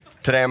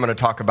Today I'm going to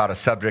talk about a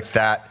subject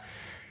that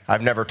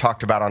I've never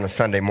talked about on a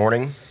Sunday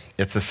morning.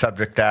 It's a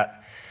subject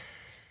that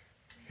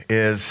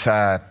is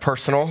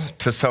personal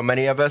to so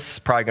many of us,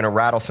 probably going to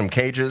rattle some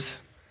cages.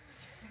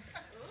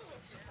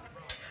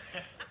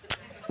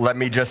 Let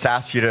me just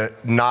ask you to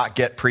not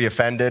get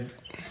pre-offended.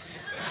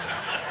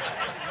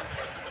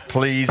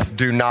 Please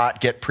do not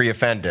get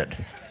pre-offended.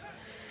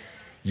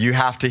 You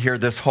have to hear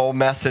this whole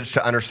message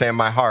to understand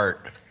my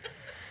heart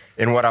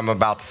in what I'm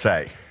about to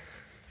say,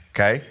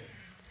 okay?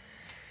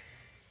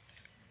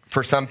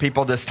 For some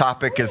people, this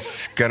topic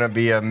is going to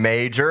be a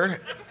major,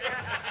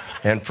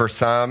 and for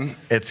some,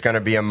 it's going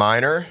to be a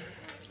minor.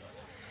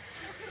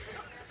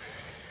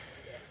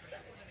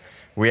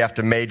 We have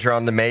to major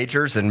on the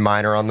majors and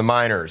minor on the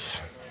minors,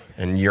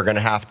 and you're going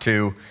to have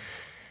to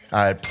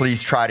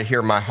please try to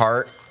hear my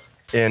heart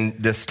in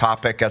this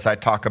topic as I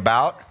talk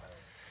about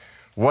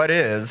what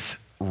is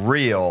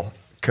real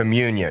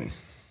communion.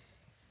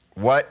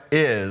 What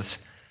is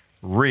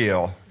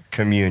real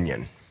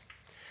communion?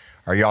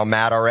 Are y'all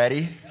mad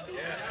already?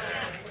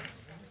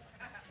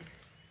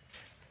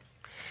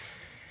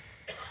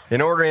 In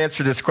order to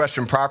answer this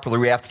question properly,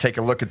 we have to take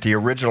a look at the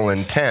original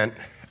intent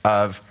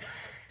of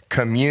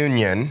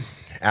communion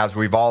as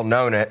we've all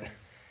known it,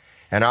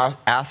 and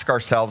ask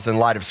ourselves in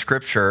light of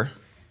Scripture,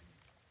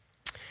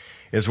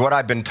 is what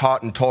I've been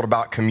taught and told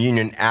about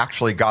communion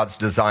actually God's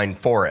design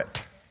for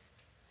it?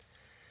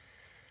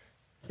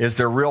 Is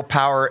there real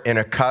power in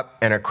a cup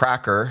and a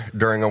cracker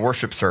during a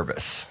worship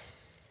service?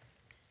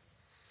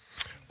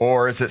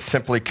 Or is it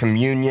simply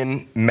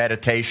communion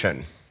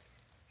meditation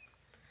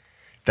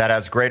that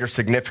has greater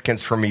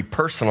significance for me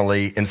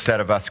personally instead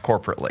of us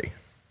corporately?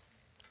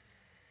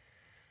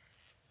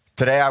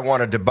 Today I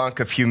want to debunk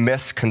a few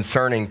myths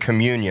concerning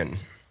communion,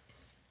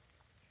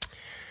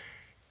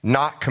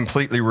 not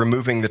completely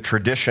removing the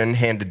tradition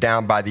handed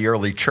down by the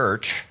early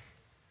church,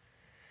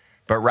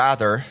 but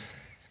rather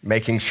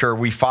making sure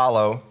we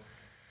follow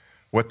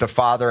what the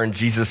Father and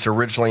Jesus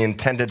originally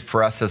intended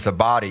for us as a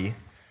body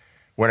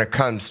when it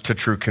comes to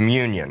true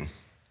communion.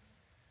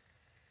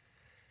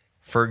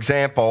 For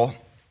example,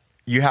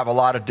 you have a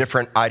lot of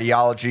different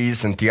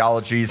ideologies and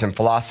theologies and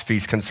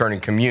philosophies concerning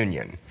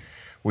communion.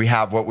 We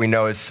have what we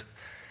know as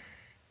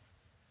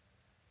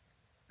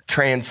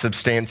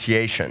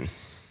transubstantiation,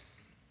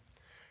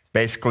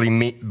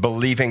 basically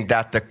believing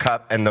that the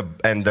cup and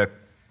the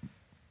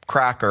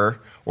cracker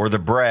or the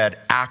bread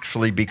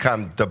actually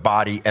become the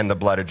body and the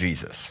blood of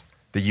Jesus,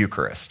 the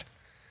Eucharist.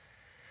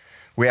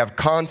 We have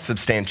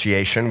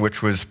consubstantiation,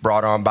 which was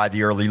brought on by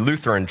the early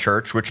Lutheran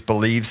Church, which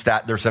believes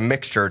that there's a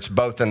mixture, it's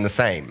both in the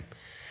same.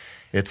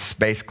 It's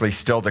basically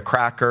still the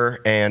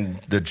cracker and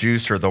the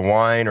juice or the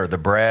wine or the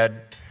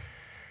bread,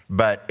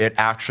 but it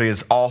actually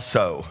is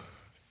also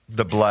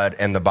the blood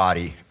and the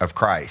body of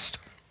Christ.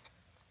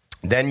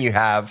 Then you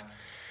have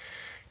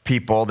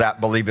people that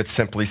believe it's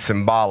simply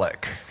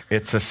symbolic.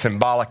 It's a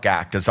symbolic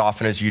act. As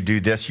often as you do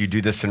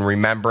this in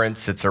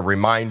remembrance. It's a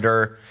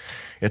reminder.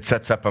 It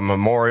sets up a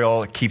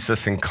memorial. It keeps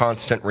us in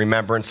constant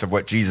remembrance of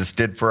what Jesus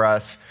did for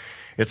us.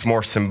 It's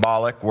more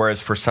symbolic, whereas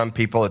for some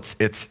people,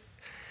 it's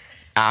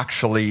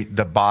actually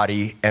the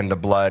body and the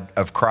blood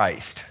of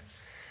Christ.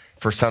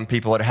 For some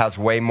people, it has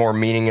way more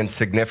meaning and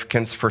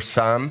significance for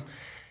some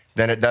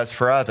than it does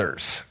for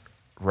others,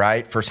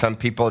 right? For some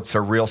people, it's a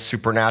real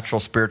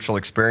supernatural spiritual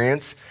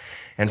experience.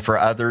 And for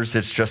others,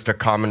 it's just a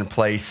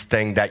commonplace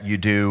thing that you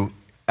do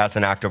as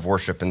an act of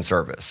worship and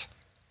service.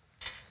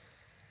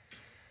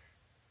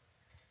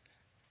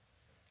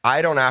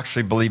 I don't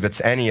actually believe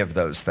it's any of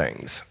those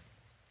things.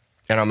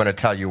 And I'm going to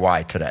tell you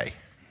why today.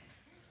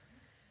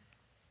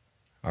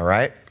 All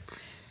right?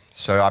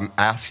 So I'm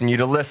asking you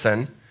to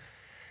listen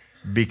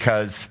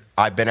because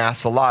I've been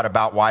asked a lot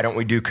about why don't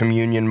we do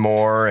communion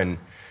more, and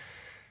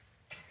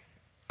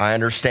I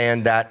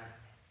understand that,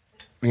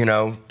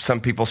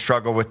 some people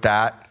struggle with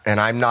that, and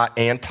I'm not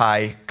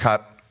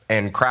anti-cup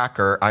and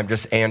cracker. I'm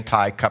just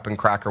anti-cup and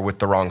cracker with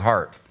the wrong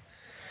heart.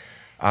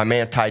 I'm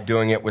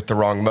anti-doing it with the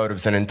wrong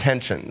motives and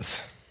intentions.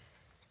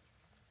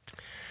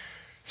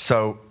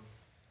 So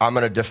I'm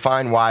going to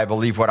define why I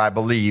believe what I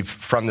believe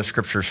from the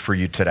Scriptures for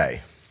you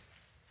today.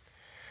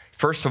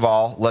 First of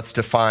all, let's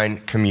define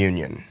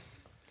communion.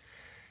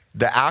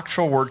 The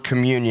actual word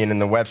communion in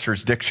the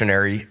Webster's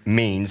Dictionary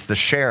means the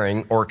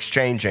sharing or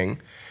exchanging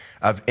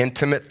of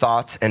intimate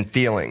thoughts and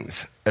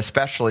feelings,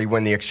 especially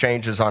when the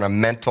exchange is on a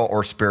mental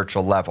or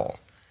spiritual level.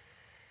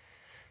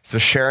 It's the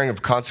sharing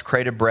of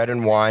consecrated bread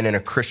and wine in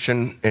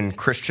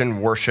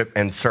Christian worship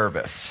and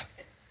service.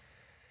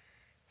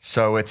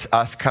 So it's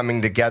us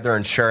coming together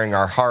and sharing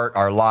our heart,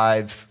 our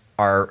life,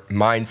 our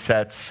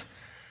mindsets,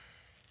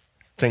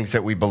 things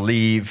that we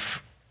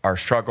believe, our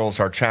struggles,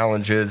 our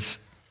challenges,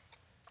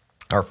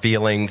 our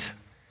feelings.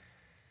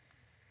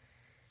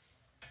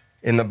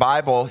 In the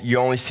Bible, you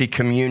only see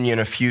communion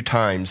a few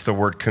times, the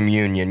word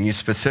communion. You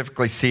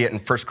specifically see it in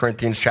 1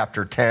 Corinthians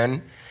chapter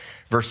 10,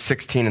 verse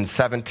 16 and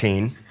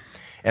 17.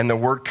 And the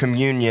word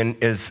communion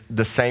is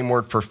the same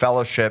word for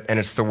fellowship, and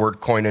it's the word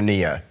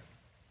koinonia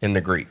in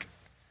the Greek.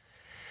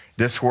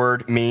 This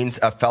word means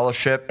a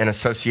fellowship, an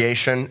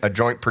association, a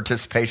joint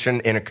participation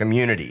in a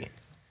community.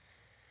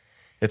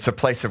 It's a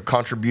place of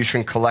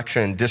contribution,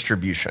 collection, and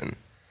distribution.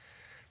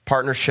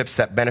 Partnerships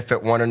that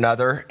benefit one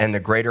another and the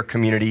greater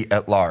community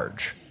at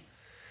large.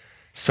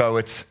 So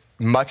it's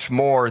much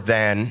more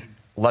than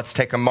let's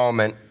take a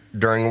moment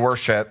during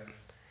worship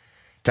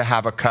to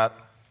have a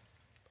cup,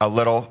 a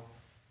little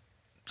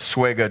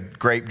swig of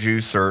grape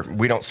juice, or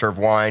we don't serve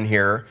wine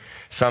here.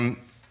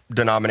 Some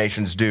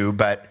denominations do,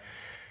 but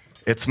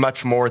it's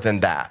much more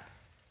than that.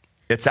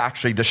 It's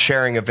actually the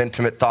sharing of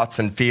intimate thoughts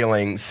and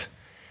feelings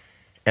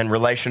and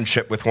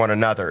relationship with one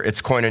another.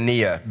 It's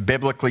koinonia.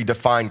 Biblically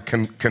defined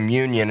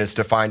communion is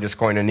defined as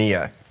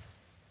koinonia.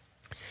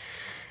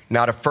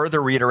 Now, to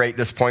further reiterate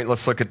this point,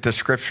 let's look at this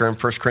scripture in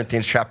 1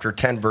 Corinthians chapter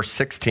 10, verse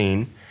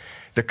 16.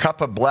 The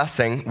cup of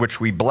blessing, which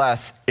we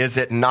bless, is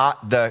it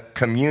not the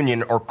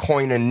communion or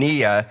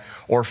koinonia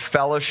or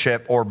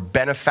fellowship or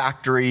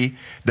benefactory,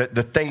 the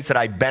things that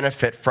I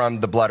benefit from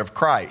the blood of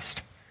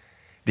Christ?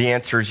 The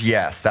answer is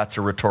yes. That's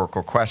a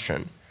rhetorical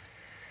question.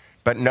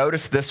 But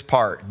notice this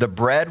part. The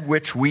bread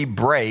which we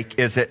break,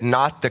 is it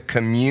not the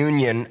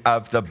communion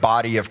of the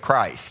body of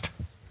Christ?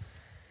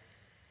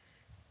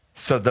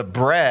 So the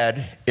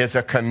bread is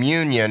a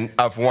communion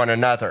of one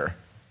another,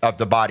 of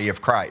the body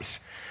of Christ.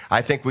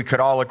 I think we could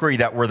all agree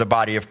that we're the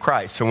body of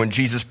Christ. So when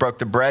Jesus broke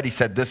the bread, he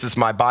said, "This is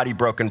my body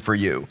broken for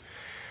you."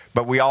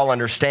 But we all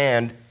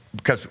understand,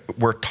 because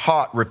we're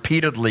taught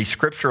repeatedly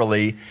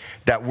scripturally,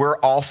 that we're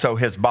also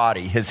his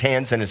body, his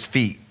hands and his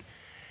feet.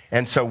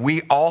 And so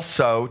we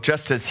also,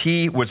 just as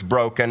he was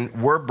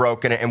broken, we're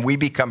broken, and we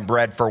become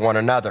bread for one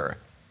another.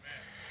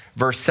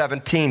 Verse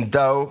 17,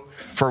 though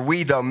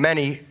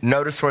many,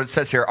 notice what it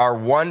says here, are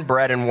one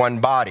bread and one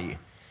body,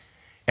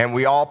 and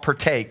we all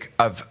partake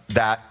of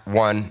that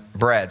one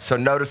bread. So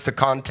notice the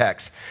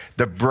context.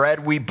 The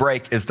bread we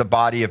break is the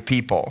body of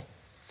people.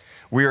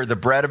 We are the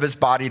bread of his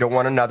body to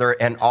one another,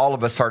 and all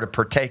of us are to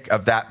partake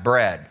of that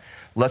bread.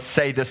 Let's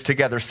say this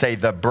together. Say,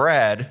 the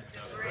bread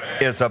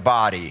is a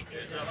body.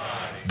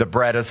 The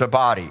bread is a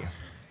body.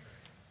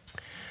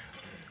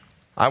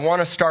 I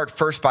want to start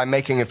first by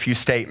making a few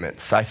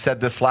statements. I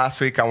said this last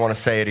week. I want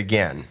to say it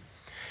again.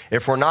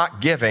 If we're not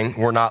giving,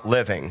 we're not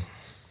living.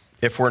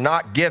 If we're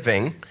not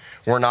giving,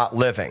 we're not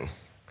living.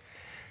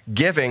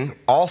 Giving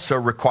also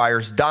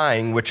requires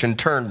dying, which in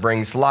turn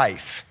brings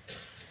life,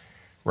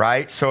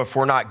 right? So if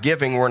we're not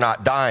giving, we're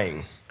not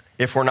dying.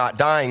 If we're not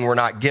dying, we're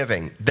not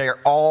giving. They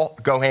all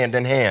go hand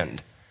in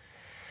hand.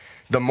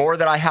 The more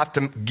that I have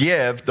to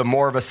give, the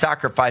more of a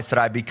sacrifice that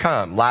I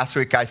become. Last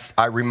week,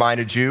 I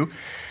reminded you,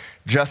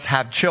 just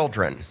have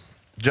children,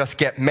 just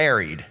get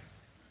married,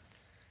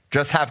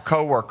 just have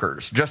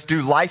coworkers, just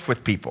do life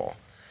with people.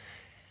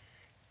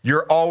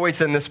 You're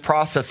always in this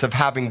process of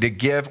having to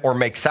give or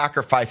make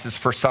sacrifices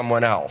for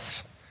someone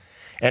else.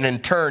 And in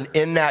turn,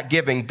 in that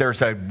giving,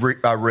 there's a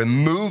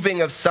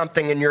removing of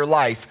something in your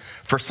life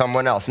for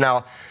someone else.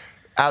 Now,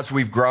 as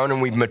we've grown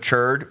and we've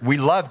matured, we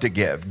love to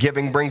give.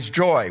 Giving brings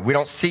joy. We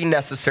don't see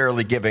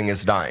necessarily giving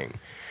as dying.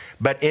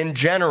 But in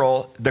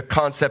general, the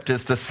concept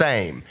is the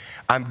same.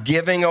 I'm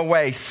giving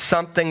away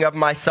something of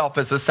myself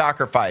as a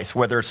sacrifice,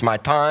 whether it's my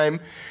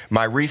time,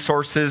 my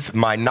resources,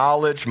 my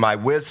knowledge, my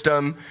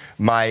wisdom,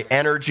 my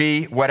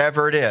energy,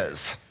 whatever it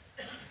is.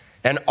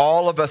 And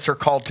all of us are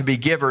called to be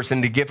givers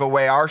and to give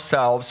away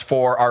ourselves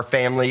for our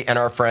family and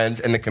our friends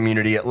and the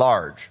community at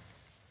large.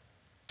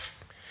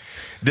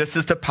 This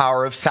is the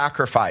power of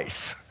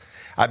sacrifice.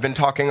 I've been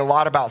talking a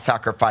lot about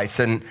sacrifice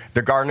in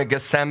the Garden of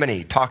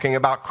Gethsemane, talking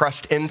about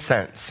crushed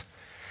incense.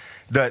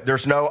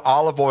 There's no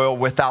olive oil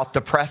without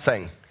the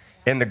pressing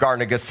in the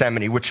Garden of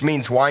Gethsemane, which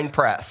means wine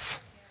press.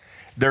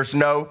 There's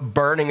no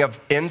burning of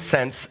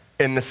incense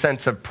in the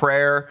sense of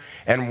prayer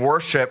and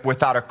worship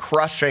without a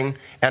crushing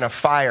and a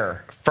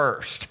fire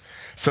first.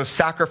 So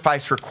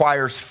sacrifice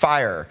requires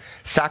fire.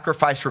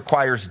 Sacrifice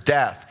requires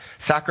death.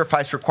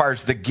 Sacrifice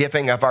requires the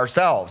giving of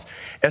ourselves,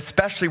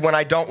 especially when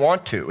I don't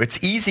want to.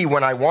 It's easy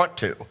when I want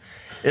to.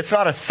 It's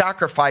not a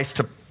sacrifice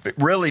to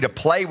really to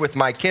play with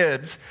my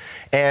kids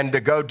and to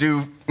go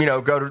do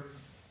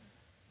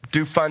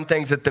fun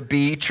things at the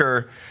beach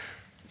or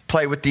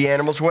play with the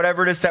animals,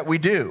 whatever it is that we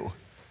do.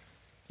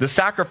 The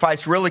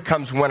sacrifice really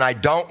comes when I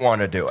don't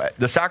want to do it.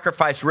 The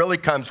sacrifice really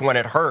comes when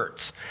it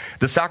hurts.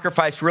 The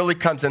sacrifice really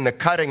comes in the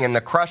cutting and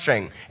the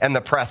crushing and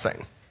the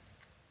pressing.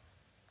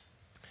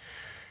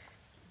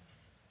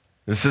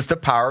 This is the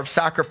power of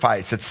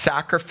sacrifice. It's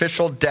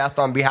sacrificial death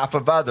on behalf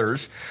of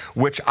others,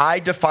 which I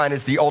define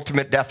as the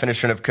ultimate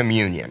definition of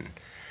communion.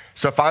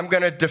 So if I'm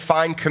going to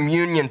define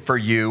communion for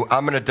you,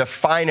 I'm going to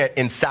define it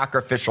in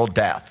sacrificial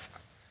death.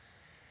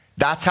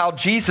 That's how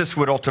Jesus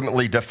would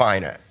ultimately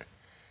define it.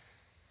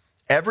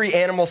 Every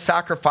animal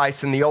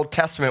sacrifice in the Old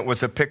Testament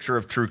was a picture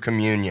of true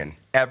communion.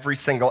 Every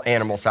single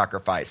animal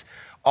sacrifice.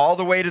 All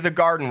the way to the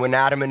garden when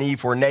Adam and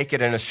Eve were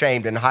naked and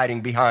ashamed and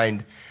hiding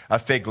behind a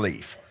fig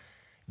leaf.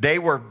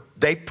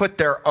 They put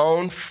their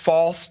own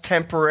false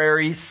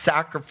temporary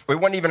sacrifice. It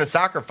wasn't even a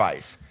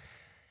sacrifice.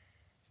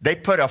 They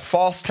put a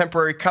false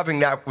temporary covering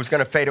that was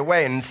going to fade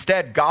away. And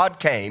instead, God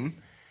came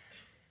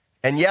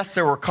And yes,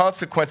 there were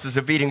consequences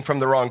of eating from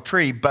the wrong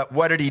tree, but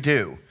what did he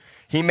do?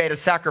 He made a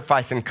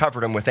sacrifice and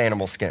covered them with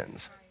animal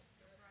skins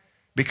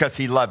because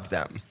he loved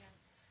them.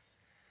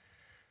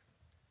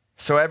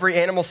 So every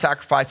animal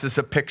sacrifice is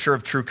a picture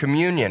of true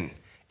communion.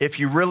 If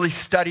you really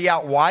study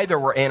out why there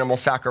were animal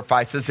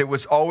sacrifices, it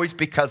was always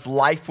because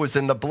life was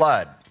in the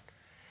blood.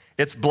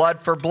 It's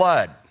blood for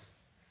blood.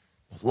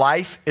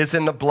 Life is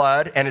in the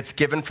blood, and it's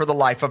given for the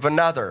life of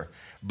another.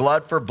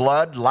 Blood for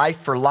blood, life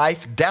for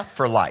life, death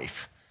for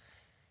life.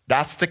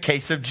 That's the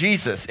case of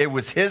Jesus. It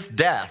was his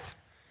death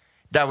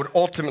that would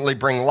ultimately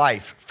bring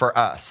life for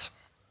us.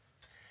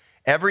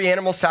 Every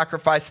animal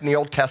sacrifice in the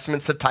Old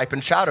Testament is a type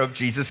and shadow of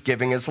Jesus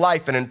giving his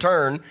life, and in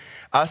turn,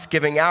 us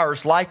giving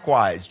ours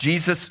likewise.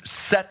 Jesus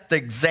set the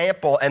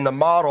example and the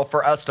model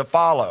for us to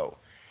follow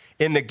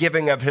in the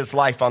giving of his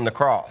life on the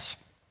cross.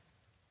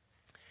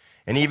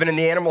 And even in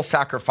the animal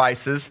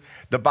sacrifices,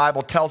 the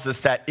Bible tells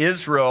us that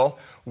Israel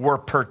were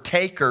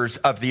partakers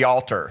of the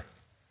altar.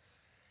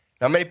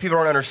 Now, many people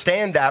don't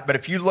understand that, but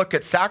if you look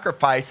at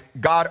sacrifice,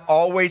 God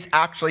always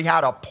actually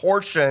had a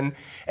portion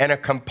and a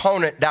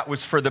component that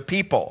was for the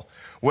people.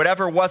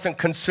 Whatever wasn't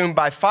consumed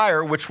by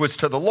fire, which was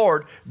to the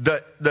Lord,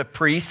 the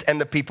priests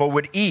and the people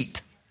would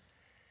eat.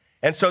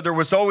 And so there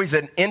was always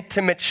an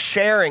intimate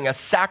sharing, a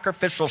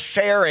sacrificial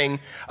sharing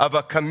of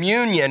a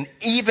communion,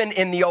 even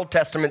in the Old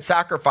Testament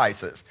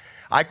sacrifices.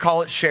 I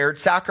call it shared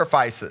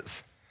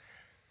sacrifices.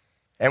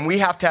 And we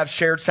have to have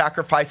shared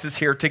sacrifices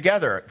here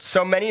together.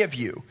 So many of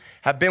you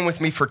have been with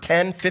me for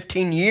 10,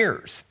 15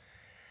 years.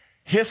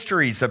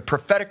 Histories of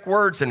prophetic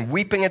words and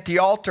weeping at the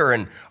altar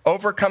and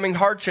overcoming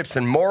hardships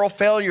and moral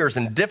failures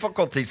and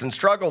difficulties and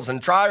struggles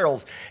and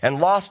trials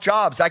and lost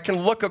jobs. I can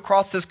look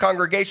across this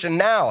congregation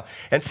now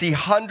and see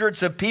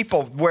hundreds of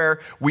people where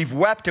we've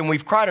wept and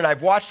we've cried, and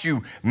I've watched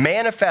you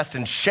manifest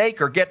and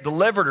shake or get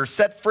delivered or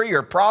set free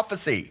or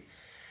prophecy.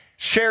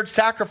 Shared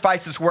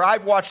sacrifices where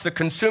I've watched the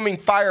consuming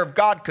fire of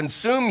God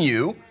consume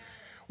you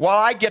while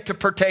I get to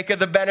partake of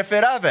the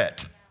benefit of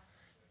it.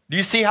 Do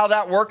you see how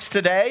that works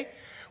today?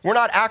 We're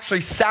not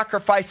actually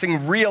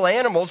sacrificing real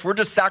animals. We're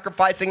just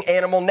sacrificing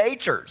animal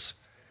natures.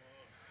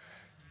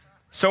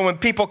 So when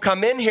people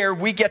come in here,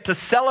 we get to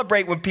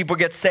celebrate when people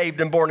get saved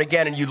and born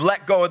again, and you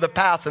let go of the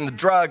past and the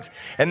drugs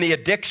and the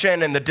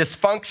addiction and the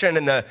dysfunction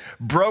and the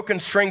broken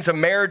strings of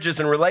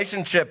marriages and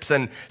relationships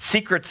and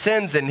secret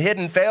sins and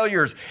hidden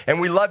failures, and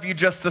we love you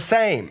just the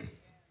same.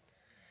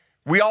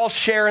 We all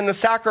share in the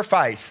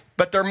sacrifice,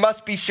 but there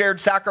must be shared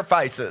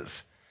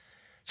sacrifices.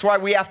 It's why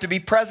we have to be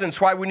present.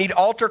 It's why we need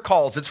altar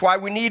calls. It's why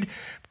we need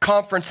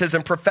conferences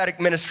and prophetic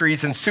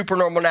ministries and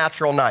supernormal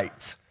natural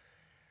nights.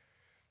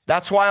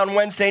 That's why on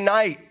Wednesday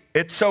night,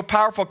 it's so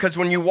powerful, because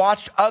when you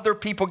watch other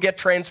people get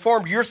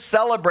transformed, you're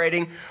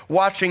celebrating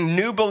watching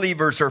new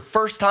believers or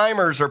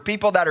first-timers or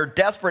people that are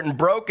desperate and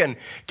broken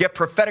get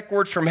prophetic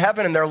words from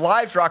heaven and their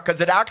lives rock,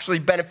 because it actually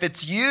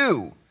benefits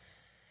you.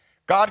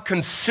 God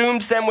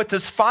consumes them with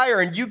his fire,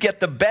 and you get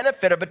the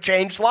benefit of a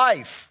changed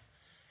life.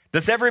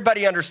 Does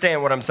everybody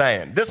understand what I'm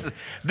saying?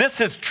 This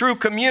is true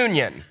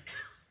communion.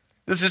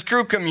 This is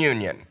true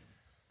communion.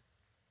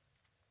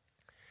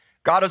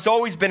 God has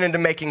always been into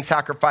making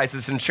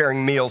sacrifices and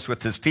sharing meals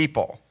with his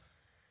people.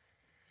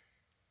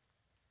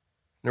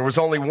 There was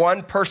only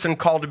one person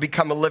called to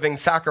become a living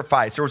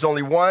sacrifice. There was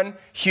only one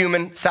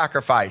human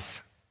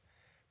sacrifice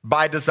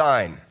by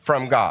design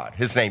from God.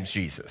 His name's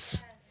Jesus.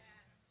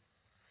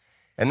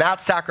 And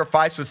that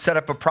sacrifice would set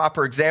up a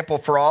proper example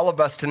for all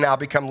of us to now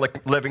become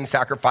living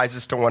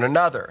sacrifices to one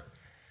another.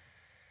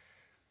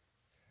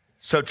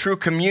 So true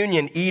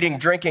communion, eating,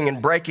 drinking,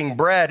 and breaking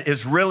bread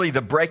is really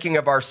the breaking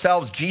of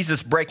ourselves,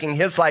 Jesus breaking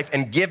his life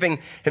and giving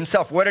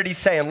himself. What did he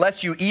say?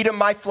 Unless you eat of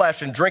my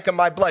flesh and drink of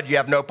my blood, you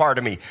have no part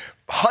of me.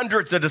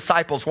 Hundreds of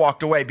disciples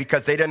walked away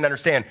because they didn't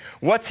understand.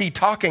 What's he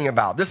talking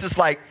about? This is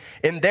like,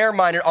 in their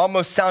mind, it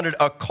almost sounded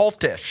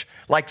occultish,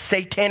 like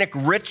satanic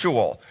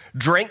ritual.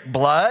 Drink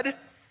blood?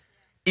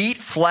 Eat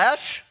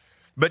flesh?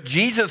 But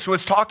Jesus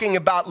was talking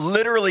about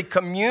literally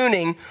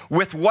communing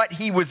with what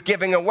he was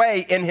giving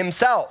away in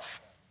himself.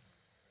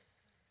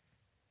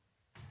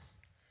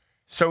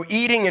 So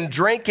eating and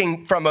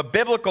drinking from a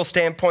biblical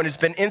standpoint has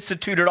been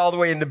instituted all the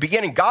way in the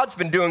beginning. God's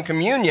been doing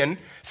communion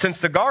since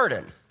the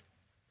garden.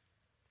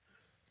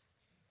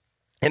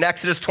 In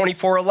Exodus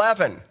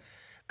 24:11,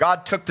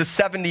 God took the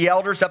 70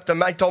 elders up the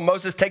mountain. He told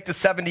Moses, take the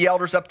 70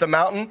 elders up the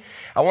mountain.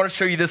 I want to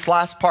show you this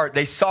last part.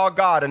 They saw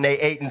God and they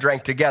ate and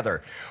drank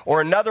together.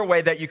 Or another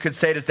way that you could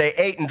say it is they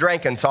ate and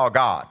drank and saw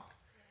God.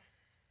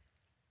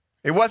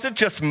 It wasn't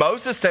just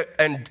Moses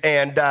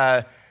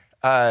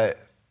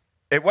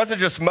it wasn't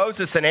just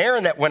Moses and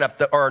Aaron that went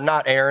up or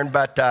not Aaron,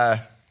 but,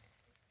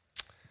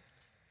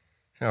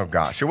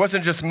 it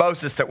wasn't just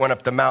Moses that went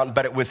up the mountain,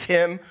 but it was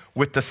him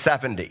with the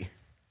 70.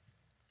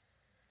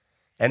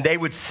 And they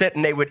would sit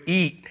and they would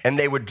eat and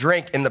they would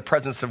drink in the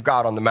presence of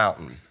God on the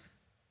mountain.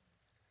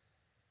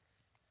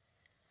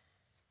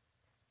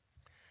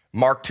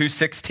 Mark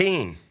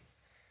 2:16,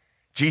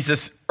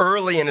 Jesus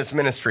early in his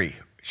ministry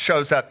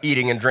shows up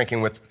eating and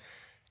drinking with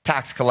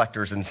tax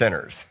collectors and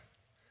sinners.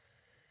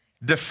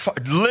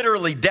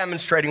 literally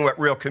demonstrating what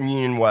real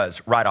communion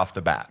was right off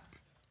the bat.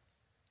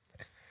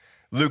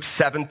 Luke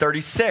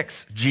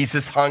 7:36,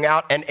 Jesus hung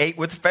out and ate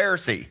with the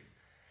Pharisee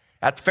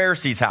at the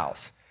Pharisee's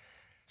house.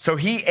 So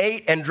he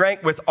ate and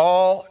drank with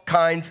all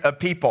kinds of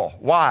people.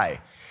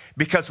 Why?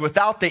 Because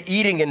without the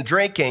eating and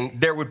drinking,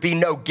 there would be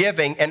no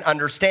giving and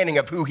understanding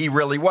of who he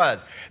really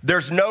was.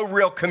 There's no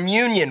real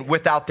communion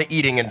without the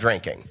eating and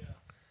drinking.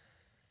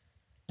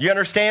 You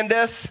understand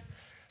this?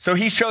 So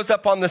he shows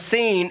up on the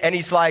scene and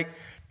he's like,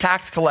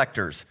 tax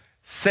collectors,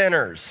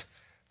 sinners,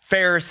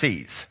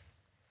 Pharisees.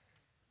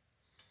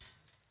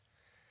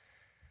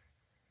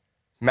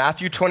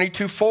 Matthew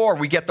 22:4,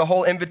 we get the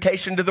whole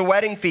invitation to the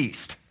wedding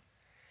feast.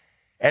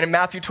 And in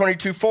Matthew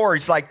 22:4,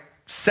 he's like,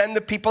 send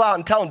the people out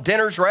and tell them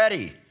dinner's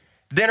ready.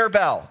 Dinner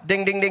bell,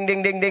 ding, ding, ding,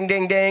 ding, ding, ding,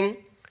 ding, ding.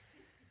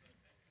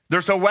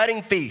 There's a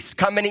wedding feast,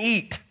 come and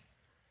eat.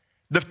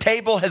 The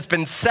table has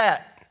been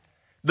set.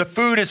 The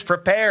food is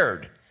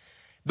prepared.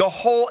 The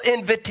whole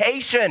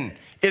invitation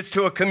is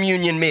to a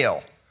communion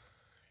meal.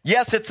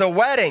 Yes, it's a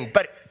wedding,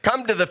 but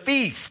come to the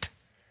feast.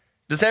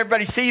 Does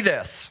everybody see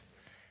this?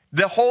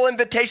 The whole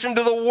invitation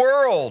to the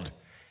world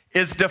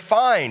is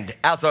defined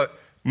as a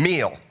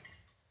meal.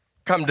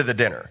 Come to the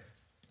dinner.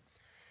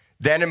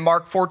 Then in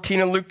Mark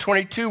 14 and Luke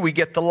 22, we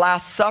get the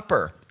Last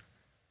Supper,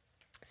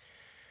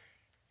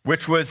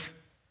 which was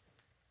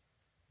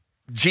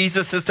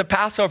Jesus as the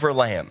Passover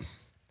lamb.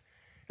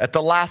 At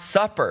the Last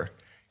Supper,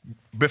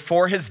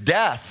 before his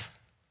death,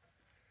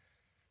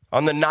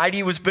 on the night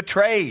he was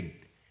betrayed,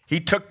 he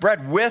took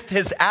bread with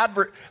his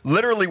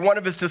literally one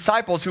of his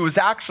disciples who was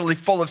actually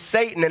full of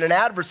Satan and an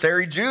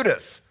adversary,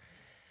 Judas.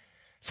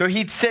 So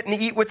he'd sit and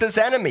eat with his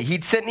enemy.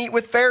 He'd sit and eat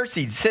with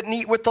Pharisees, sit and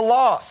eat with the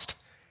lost.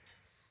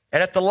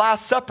 And at the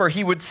Last Supper,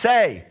 he would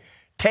say,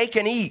 take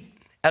and eat.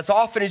 As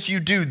often as you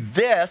do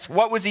this,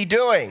 what was he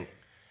doing?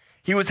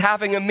 He was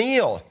having a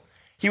meal.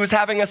 He was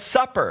having a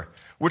supper,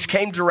 which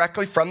came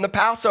directly from the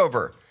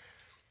Passover.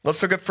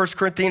 Let's look at 1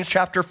 Corinthians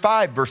chapter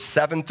 5, verse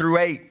 7 through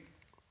 8.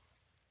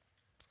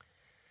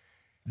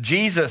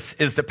 Jesus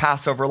is the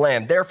Passover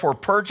lamb. Therefore,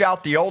 purge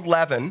out the old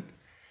leaven,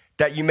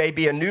 that you may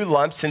be a new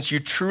lump, since you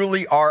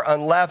truly are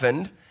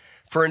unleavened.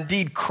 For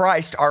indeed,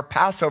 Christ, our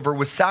Passover,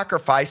 was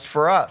sacrificed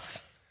for us.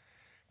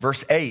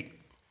 Verse 8.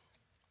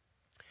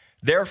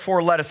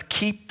 Therefore, let us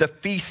keep the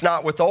feast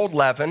not with old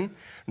leaven,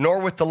 nor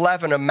with the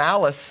leaven of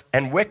malice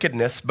and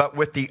wickedness, but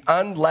with the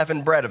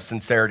unleavened bread of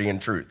sincerity and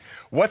truth.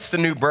 What's the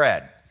new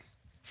bread?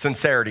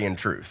 Sincerity and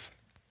truth.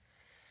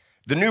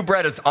 The new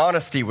bread is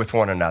honesty with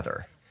one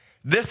another.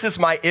 This is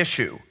my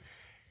issue.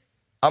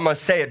 I'm going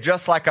to say it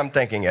just like I'm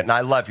thinking it, and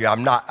I love you.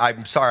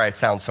 I'm sorry I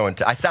sound so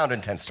intense. I sound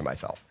intense to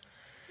myself.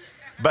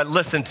 But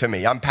listen to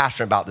me. I'm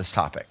passionate about this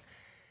topic.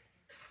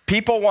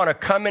 People want to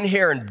come in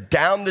here and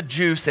down the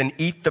juice and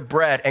eat the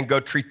bread and go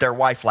treat their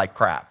wife like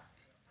crap.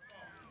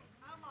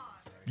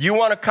 You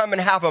want to come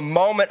and have a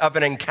moment of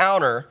an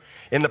encounter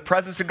in the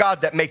presence of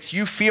God that makes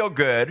you feel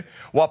good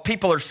while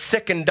people are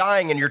sick and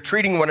dying and you're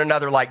treating one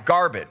another like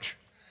garbage.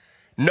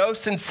 No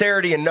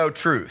sincerity and no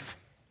truth.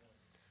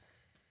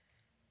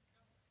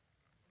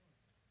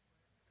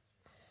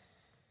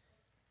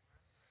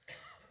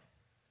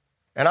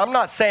 And I'm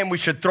not saying we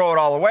should throw it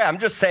all away. I'm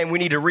just saying we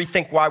need to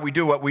rethink why we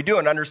do what we do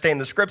and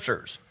understand the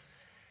scriptures.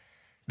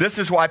 This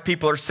is why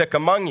people are sick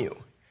among you.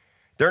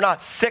 They're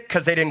not sick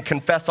because they didn't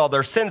confess all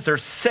their sins. They're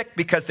sick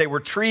because they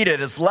were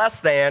treated as less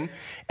than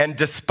and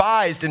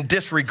despised and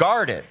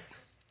disregarded.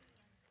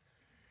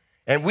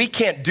 And we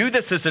can't do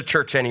this as a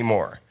church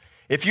anymore.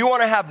 If you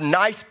want to have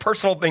nice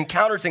personal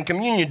encounters in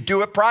communion,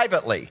 do it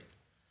privately.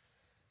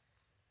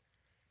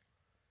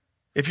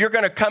 If you're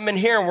going to come in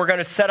here and we're going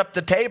to set up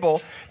the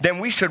table, then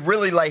we should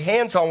really lay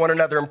hands on one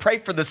another and pray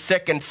for the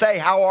sick and say,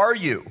 how are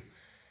you?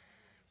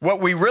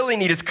 What we really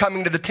need is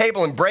coming to the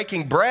table and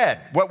breaking bread.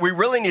 What we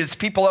really need is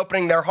people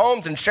opening their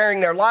homes and sharing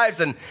their lives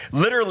and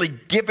literally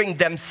giving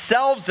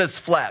themselves as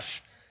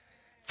flesh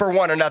for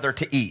one another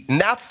to eat.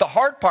 And that's the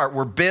hard part.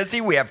 We're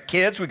busy, we have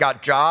kids, we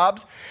got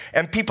jobs,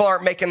 and people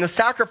aren't making the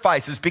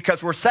sacrifices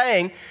because we're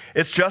saying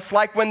it's just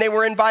like when they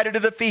were invited to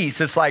the feast.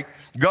 It's like,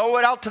 go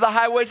out to the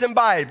highways and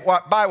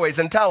byways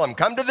and tell them,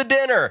 come to the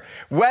dinner,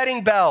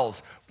 wedding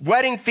bells,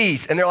 wedding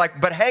feast. And they're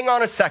like, but hang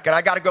on a second,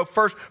 I got to go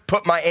first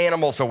put my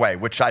animals away,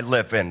 which I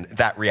live in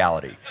that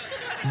reality.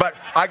 But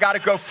I got to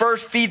go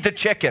first feed the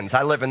chickens.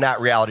 I live in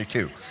that reality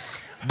too.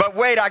 But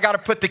wait, I got to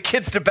put the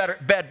kids to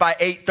bed by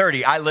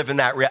 8:30. I live in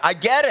that reality. I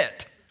get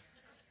it.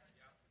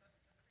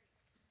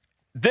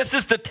 This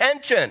is the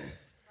tension.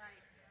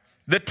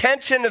 The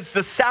tension is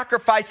the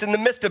sacrifice in the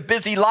midst of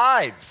busy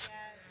lives.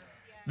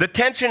 The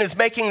tension is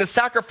making the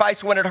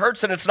sacrifice when it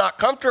hurts and it's not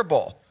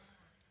comfortable.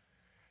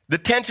 The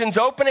tension's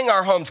opening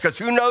our homes because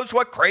who knows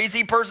what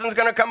crazy person's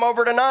going to come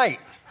over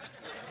tonight.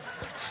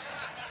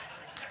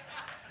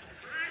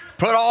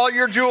 Put all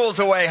your jewels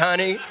away,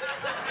 honey.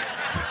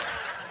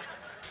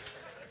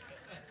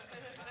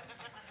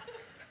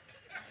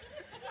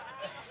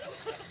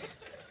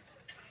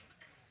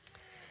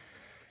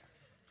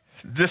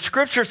 The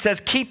scripture says,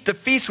 keep the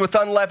feast with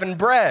unleavened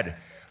bread.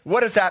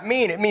 What does that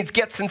mean? It means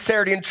get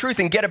sincerity and truth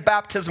and get a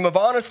baptism of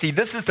honesty.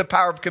 This is the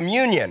power of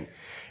communion,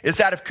 is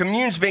that if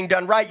communion's being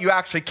done right, you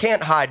actually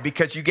can't hide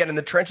because you get in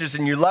the trenches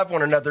and you love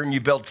one another and you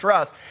build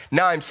trust.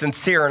 Now I'm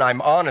sincere and I'm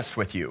honest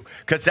with you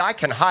because I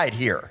can hide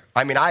here.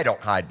 I mean, I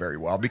don't hide very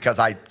well because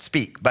I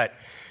speak, but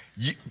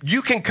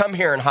you can come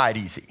here and hide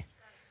easy.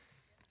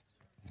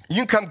 You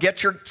can come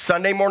get your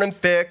Sunday morning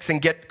fix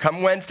and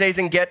come Wednesdays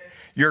and get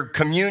your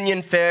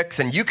communion fix,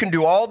 and you can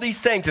do all these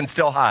things and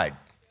still hide.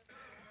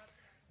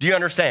 Do you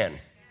understand?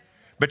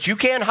 But you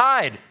can't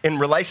hide in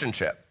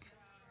relationship.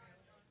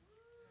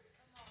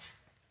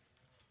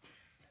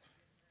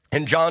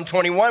 In John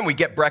 21, we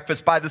get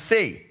breakfast by the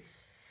sea.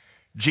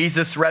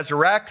 Jesus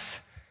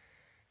resurrects.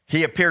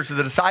 He appears to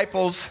the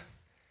disciples.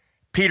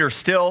 Peter's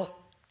still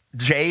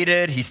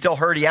jaded. He's still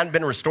hurt. He hadn't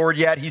been restored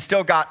yet. He's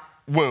still got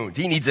wounds.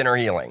 He needs inner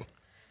healing.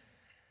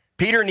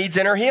 Peter needs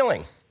inner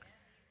healing.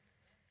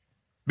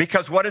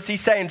 Because what does he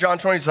say in John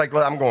 20? He's like,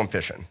 well, I'm going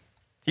fishing.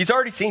 He's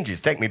already seen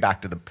Jesus. Take me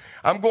back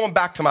I'm going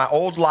back to my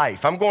old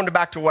life. I'm going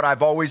back to what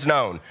I've always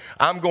known.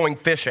 I'm going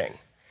fishing.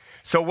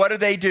 So what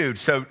do?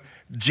 So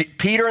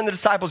Peter and the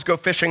disciples go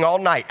fishing all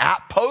night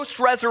at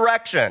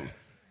post-resurrection,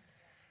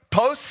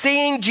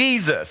 post-seeing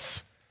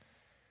Jesus.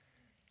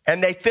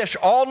 And they fish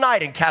all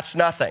night and catch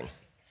nothing.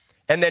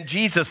 And then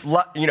Jesus,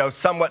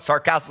 somewhat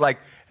sarcastic, like,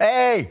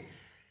 hey,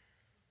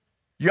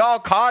 y'all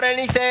caught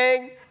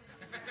anything?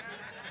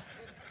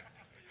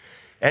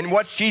 And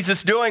what's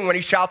Jesus doing when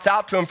he shouts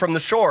out to him from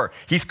the shore?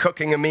 He's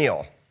cooking a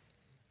meal.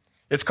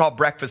 It's called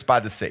Breakfast by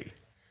the Sea.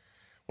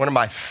 One of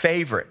my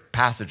favorite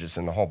passages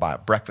in the whole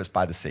Bible, Breakfast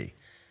by the Sea.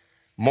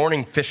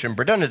 Morning fish and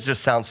bread. Doesn't it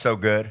just sound so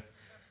good?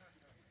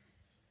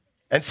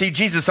 And see,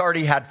 Jesus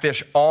already had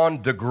fish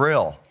on the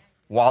grill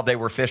while they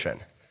were fishing.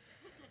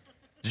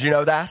 Did you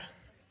know that?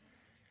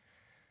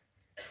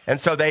 And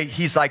so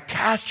he's like,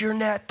 cast your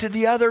net to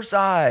the other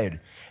side.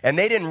 And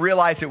they didn't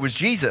realize it was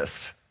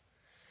Jesus.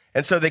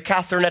 And so they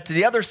cast their net to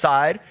the other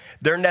side.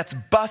 Their nets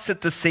bust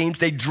at the seams.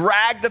 They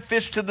drag the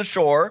fish to the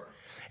shore.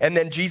 And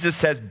then Jesus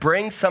says,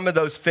 bring some of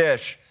those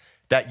fish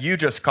that you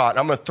just caught. And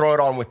I'm going to throw it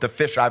on with the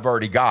fish I've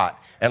already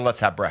got. And let's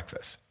have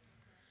breakfast.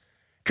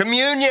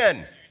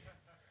 Communion.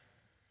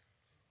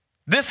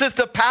 This is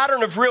the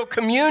pattern of real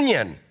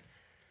communion.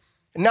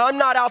 Now, I'm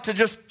not out to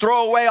just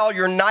throw away all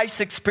your nice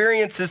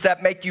experiences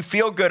that make you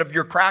feel good of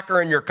your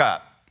cracker and your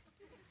cup.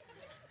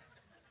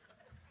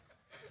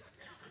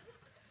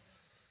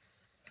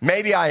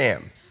 Maybe I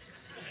am.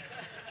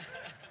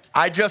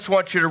 I just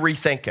want you to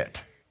rethink it.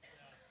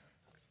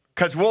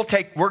 Because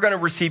we're going to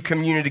receive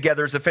communion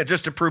together as a family,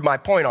 just to prove my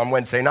point on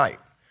Wednesday night.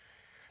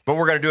 But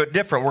we're going to do it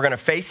different. We're going to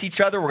face each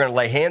other. We're going to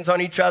lay hands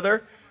on each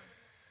other.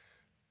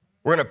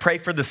 We're going to pray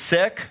for the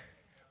sick.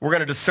 We're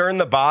going to discern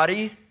the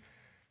body.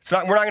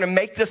 We're not going to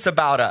make this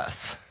about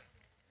us.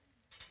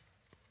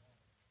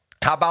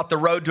 How about the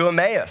road to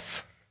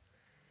Emmaus?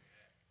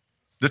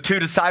 The two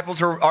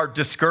disciples are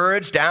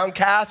discouraged,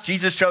 downcast.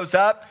 Jesus shows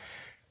up.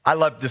 I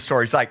love this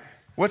story. He's like,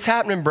 what's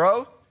happening,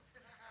 bro?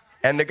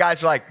 And the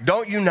guys are like,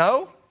 don't you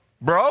know,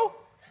 bro?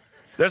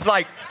 There's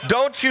like,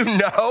 don't you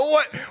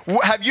know?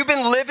 Have you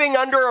been living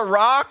under a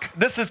rock?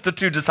 This is the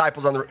two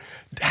disciples on the road.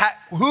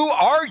 Who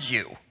are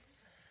you?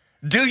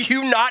 Do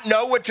you not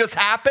know what just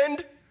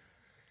happened?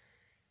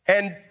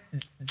 And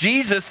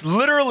Jesus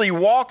literally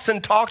walks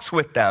and talks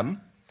with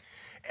them,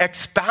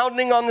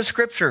 expounding on the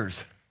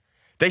scriptures.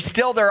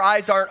 Their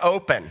eyes aren't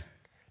open.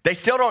 They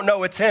still don't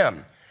know it's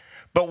him.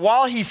 But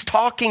while he's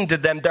talking to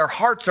them, their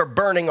hearts are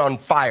burning on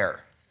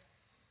fire.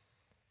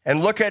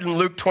 And look at in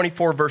Luke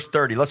 24, verse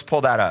 30. Let's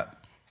pull that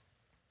up.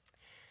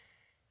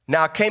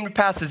 Now it came to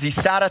pass as he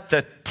sat at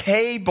the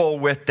table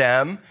with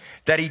them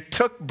that he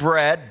took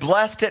bread,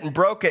 blessed it and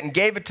broke it and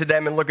gave it to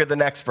them. And look at the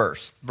next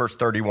verse, verse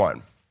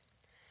 31.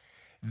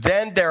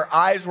 Then their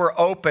eyes were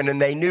opened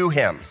and they knew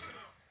him.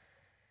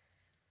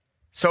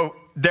 So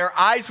their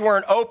eyes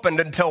weren't opened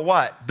until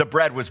what? The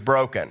bread was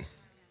broken.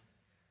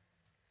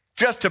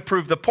 Just to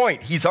prove the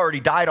point, he's already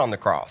died on the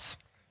cross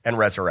and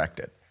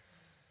resurrected.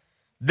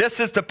 This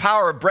is the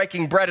power of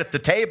breaking bread at the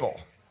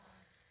table.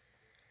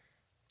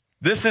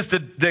 This is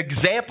the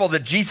example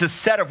that Jesus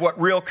set of what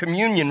real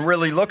communion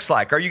really looks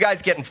like. Are you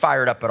guys getting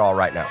fired up at all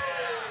right now?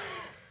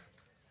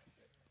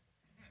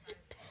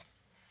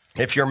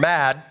 If you're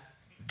mad,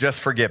 just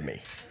forgive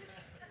me.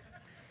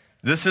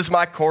 This is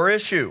my core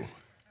issue.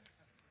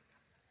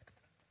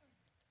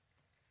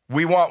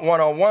 We want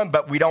one-on-one,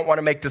 but we don't want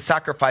to make the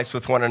sacrifice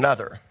with one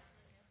another.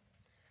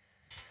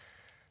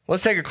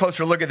 Let's take a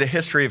closer look at the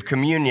history of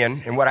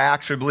communion and what I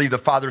actually believe the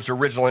Father's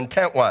original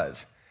intent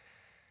was.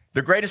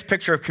 The greatest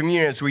picture of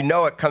communion as we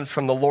know it comes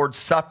from the Lord's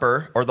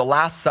Supper or the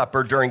Last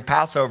Supper during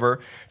Passover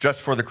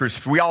just for the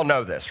crucifixion. We all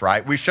know this,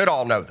 right? We should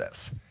all know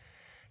this.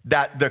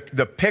 That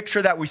the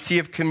picture that we see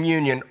of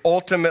communion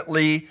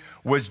ultimately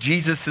was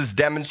Jesus'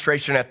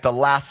 demonstration at the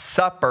Last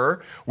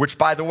Supper, which,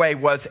 by the way,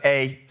 was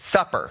a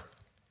supper.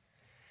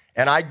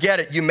 And I get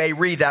it. You may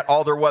read that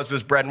all there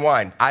was bread and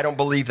wine. I don't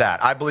believe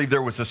that. I believe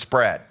there was a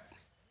spread.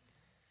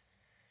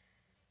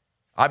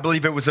 I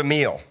believe it was a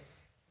meal.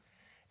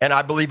 And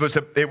I believe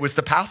it was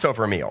the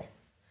Passover meal.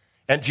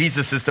 And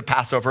Jesus is the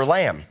Passover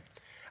lamb.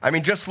 I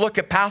mean, just look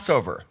at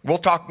Passover. We'll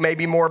talk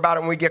maybe more about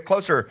it when we get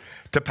closer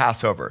to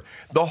Passover.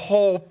 The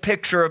whole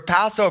picture of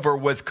Passover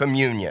was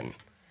communion.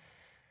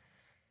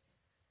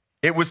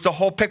 It was the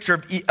whole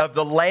picture of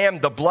the lamb,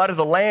 the blood of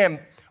the lamb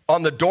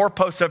on the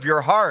doorposts of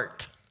your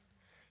heart,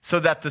 so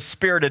that the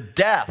spirit of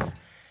death,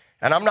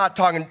 and I'm not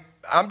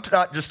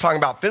just talking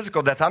about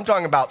physical death, I'm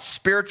talking about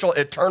spiritual,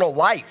 eternal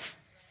life,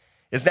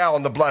 is now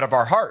in the blood of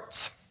our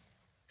hearts.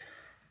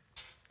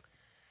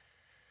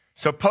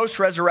 So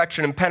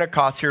post-resurrection and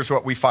Pentecost, here's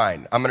what we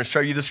find. I'm going to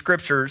show you the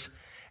scriptures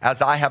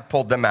as I have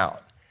pulled them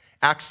out.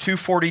 Acts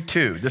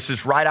 2:42, this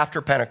is right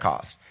after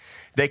Pentecost.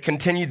 They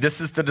continued, this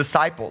is the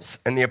disciples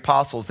and the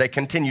apostles. They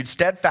continued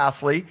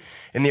steadfastly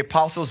in the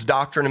apostles'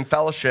 doctrine and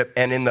fellowship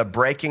and in the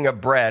breaking of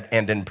bread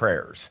and in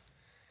prayers.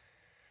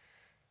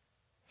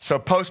 So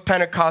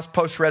post-Pentecost,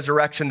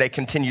 post-resurrection, they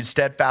continued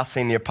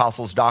steadfastly in the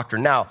apostles'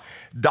 doctrine. Now,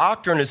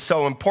 doctrine is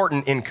so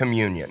important in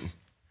communion.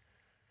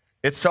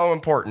 It's so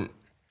important.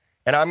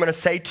 And I'm going to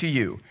say to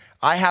you,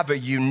 I have a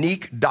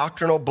unique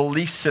doctrinal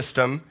belief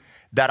system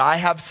that I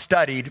have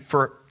studied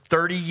for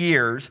 30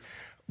 years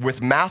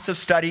with massive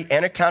study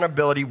and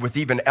accountability with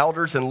even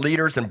elders and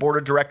leaders and board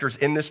of directors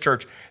in this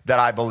church that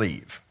I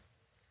believe.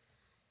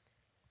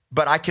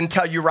 But I can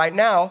tell you right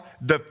now,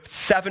 the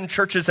 7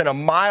 churches in a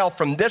mile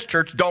from this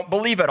church don't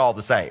believe it all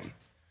the same.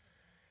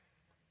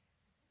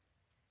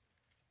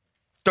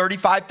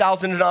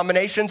 35,000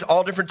 denominations,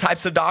 all different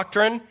types of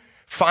doctrine.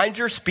 Find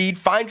your speed,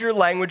 find your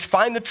language,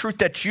 find the truth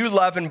that you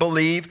love and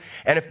believe.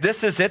 And if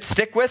this is it,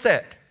 stick with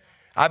it.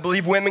 I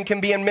believe women can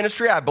be in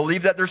ministry. I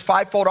believe that there's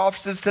 5-fold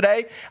offices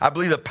today. I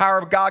believe the power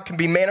of God can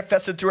be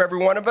manifested through every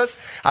one of us.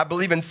 I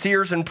believe in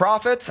seers and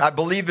prophets. I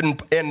believe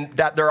in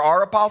that there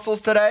are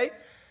apostles today.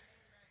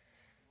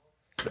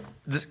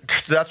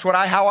 That's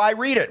how I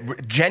read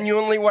it,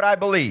 genuinely what I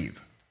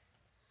believe.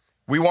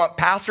 We want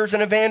pastors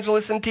and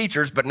evangelists and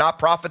teachers, but not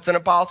prophets and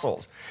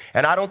apostles.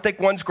 And I don't think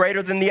one's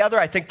greater than the other.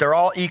 I think they're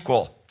all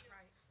equal.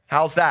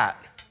 How's that?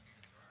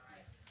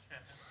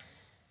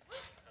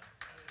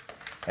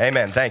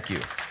 Amen. Thank you.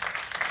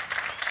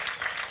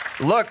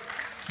 Look,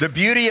 the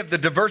beauty of the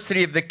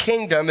diversity of the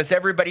kingdom is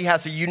everybody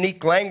has a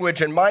unique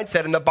language and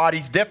mindset, and the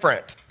body's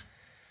different.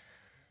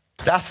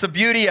 That's the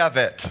beauty of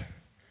it.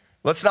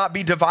 Let's not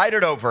be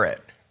divided over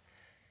it.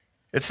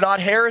 It's not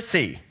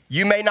heresy.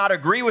 You may not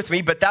agree with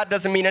me, but that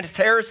doesn't mean it's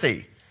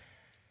heresy.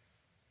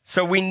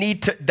 So we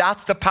need to,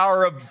 that's the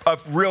power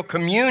of real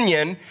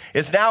communion,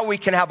 is now we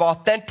can have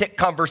authentic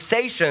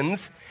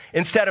conversations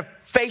instead of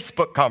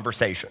Facebook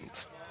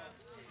conversations.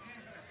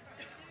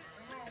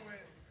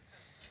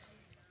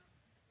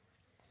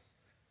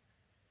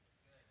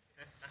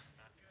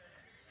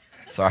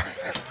 Sorry.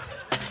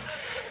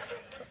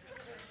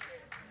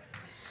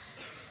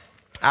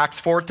 Acts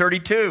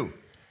 4:32.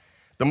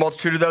 The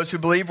multitude of those who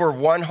believed were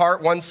one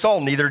heart, one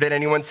soul. Neither did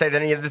anyone say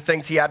that any of the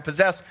things he had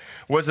possessed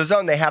was his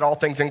own. They had all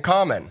things in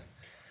common.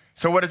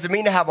 So what does it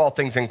mean to have all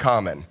things in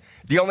common?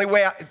 The only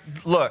way,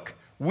 look,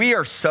 we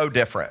are so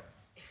different.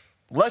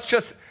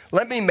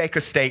 Let me make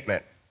a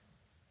statement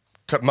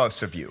to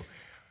most of you.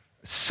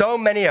 So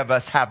many of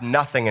us have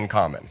nothing in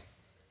common.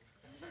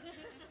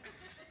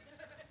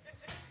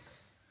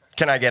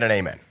 Can I get an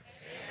amen?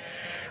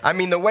 I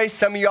mean, the way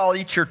some of y'all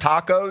eat your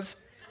tacos,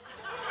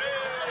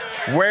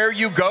 where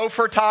you go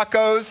for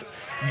tacos,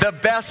 the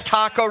best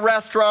taco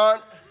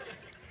restaurant.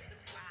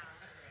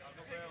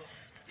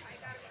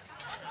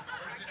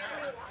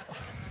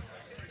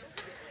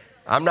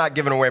 I'm not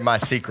giving away my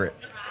secret.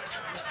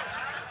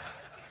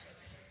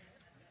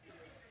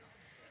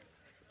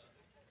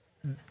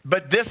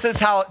 But this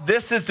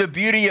is the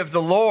beauty of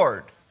the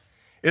Lord,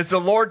 is the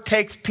Lord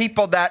takes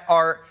people that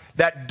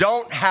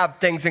don't have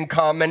things in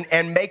common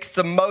and makes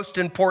the most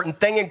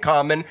important thing in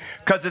common,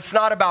 because it's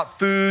not about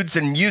foods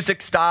and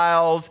music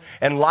styles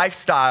and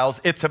lifestyles.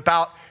 It's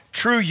about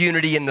true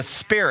unity in the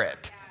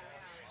spirit.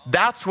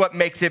 That's what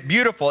makes it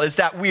beautiful, is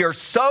that we are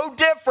so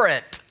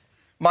different,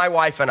 my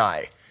wife and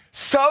I,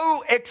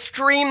 so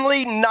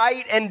extremely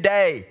night and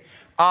day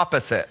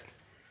opposite.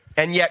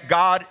 And yet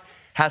God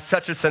has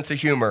such a sense of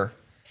humor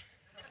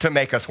to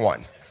make us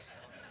one.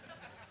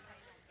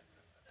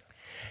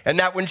 And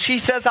that when she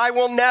says, I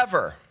will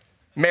never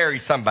marry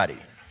somebody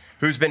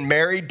who's been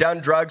married, done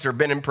drugs, or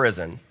been in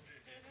prison,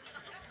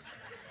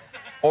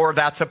 or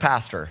that's a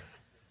pastor,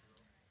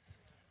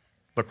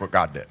 look what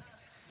God did.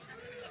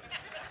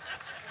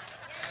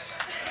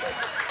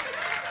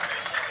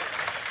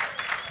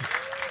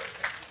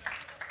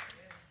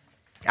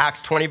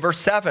 Acts 20, verse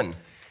 7.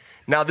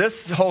 Now,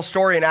 this whole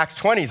story in Acts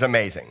 20 is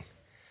amazing.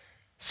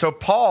 So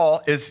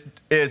Paul is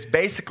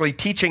basically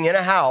teaching in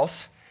a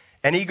house,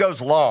 and he goes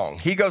long.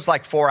 He goes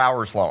like 4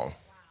 hours long.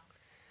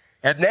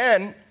 And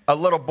then a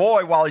little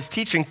boy, while he's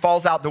teaching,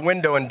 falls out the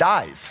window and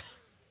dies.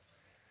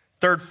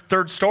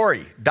 Third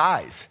story,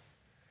 dies.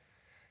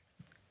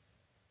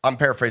 I'm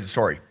paraphrasing the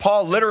story.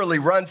 Paul literally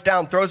runs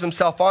down, throws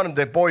himself on him.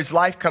 The boy's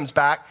life comes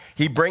back.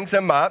 He brings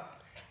him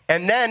up.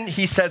 And then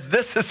he says,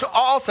 this is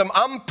awesome.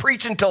 I'm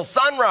preaching till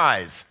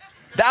sunrise.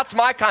 That's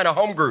my kind of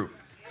home group.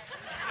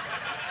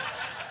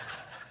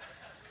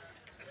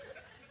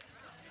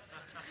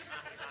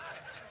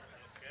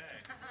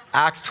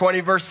 Acts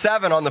 20, verse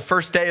 7, on the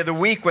first day of the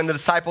week when the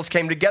disciples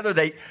came together,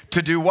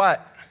 to do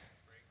what?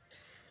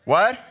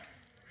 What?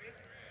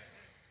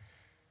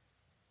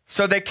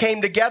 So they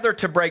came together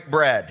to break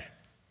bread.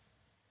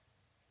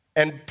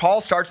 And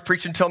Paul starts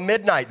preaching till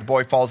midnight. The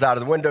boy falls out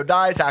of the window,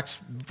 dies. Acts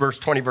verse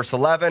 20, verse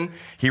 11,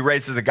 he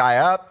raises the guy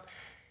up.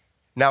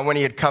 Now, when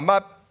he had come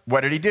up,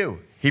 what did he do?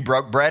 He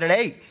broke bread and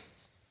ate.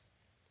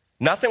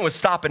 Nothing was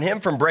stopping him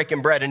from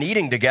breaking bread and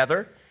eating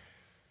together.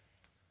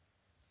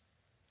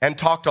 And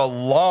talked a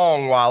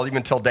long while,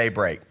 even till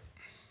daybreak.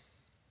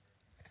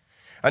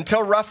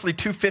 Until roughly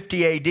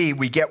 250 AD,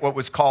 we get what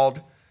was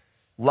called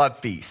love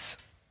feasts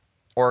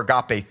or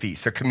agape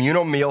feasts, a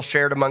communal meal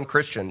shared among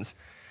Christians,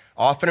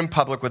 often in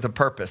public with a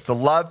purpose. The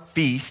love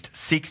feast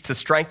seeks to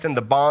strengthen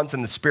the bonds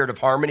in the spirit of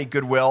harmony,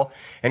 goodwill,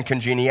 and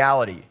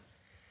congeniality,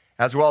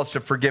 as well as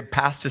to forgive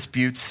past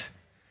disputes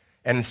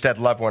and instead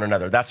love one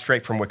another. That's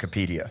straight from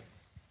Wikipedia.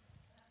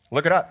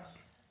 Look it up.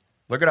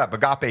 Look it up.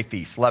 Agape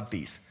feast, love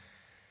feast.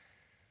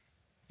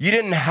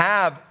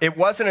 It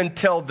wasn't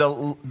until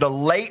the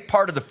late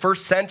part of the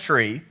first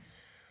century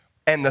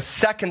and the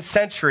second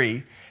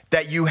century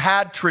that you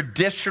had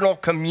traditional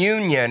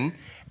communion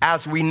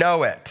as we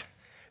know it.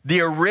 The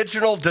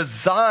original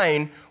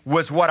design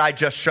was what I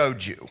just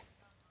showed you.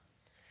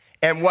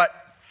 And what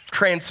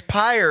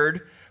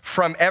transpired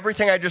from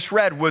everything I just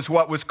read was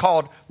what was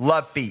called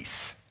love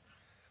feasts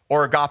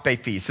or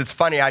agape feasts. It's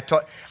funny, I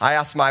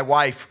asked my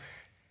wife,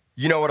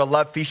 you know what a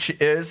love feast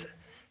is?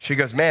 She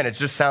goes, man, it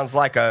just sounds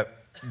like a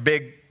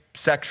big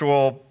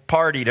sexual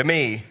party to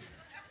me.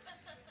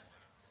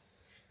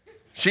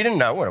 She didn't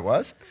know what it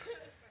was.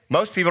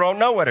 Most people don't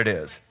know what it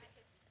is.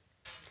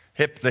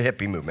 The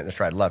hippie movement, that's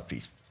right, love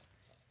feast.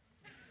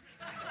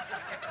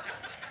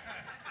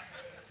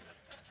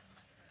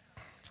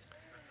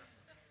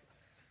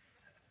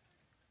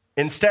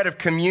 Instead of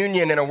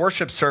communion in a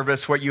worship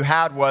service, what you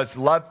had was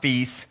love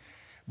feast,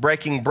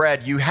 breaking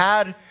bread. You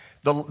had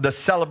the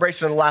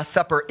celebration of the Last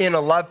Supper in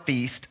a love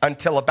feast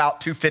until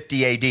about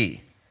 250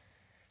 AD.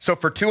 So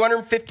for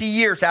 250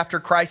 years after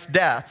Christ's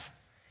death,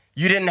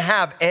 you didn't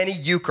have any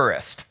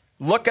Eucharist.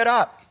 Look it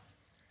up.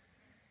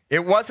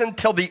 It wasn't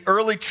until the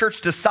early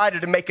church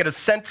decided to make it a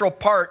central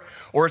part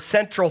or a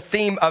central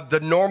theme of the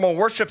normal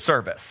worship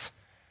service.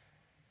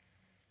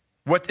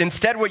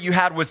 Instead, what you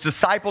had was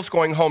disciples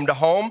going home to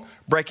home,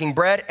 breaking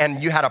bread,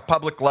 and you had a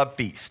public love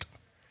feast.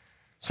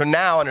 So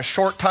now, in a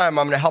short time,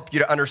 I'm going to help you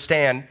to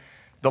understand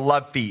the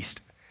love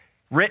feast.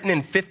 Written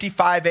in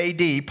 55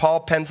 AD,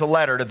 Paul pens a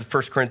letter to the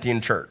First Corinthian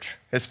church.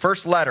 His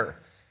first letter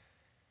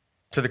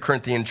to the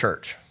Corinthian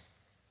church.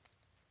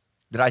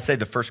 Did I say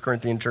the First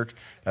Corinthian church?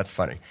 That's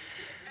funny.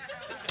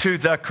 To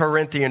the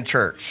Corinthian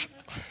church.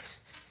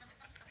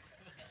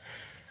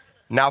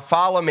 Now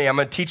follow me. I'm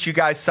going to teach you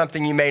guys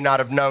something you may not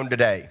have known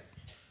today.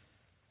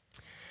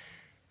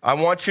 I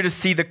want you to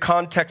see the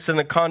context and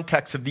the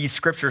context of these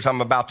scriptures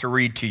I'm about to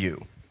read to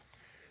you.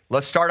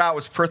 Let's start out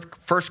with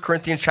 1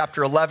 Corinthians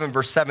chapter 11,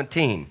 verse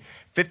 17.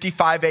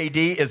 55 AD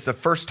is the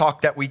first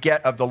talk that we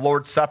get of the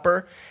Lord's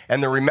Supper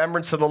and the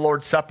remembrance of the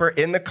Lord's Supper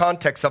in the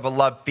context of a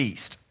love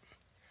feast.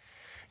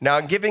 Now,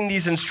 in giving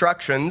these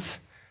instructions,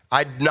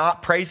 I'm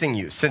not praising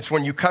you, since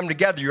when you come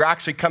together, you're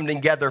actually coming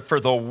together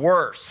for the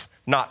worse,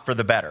 not for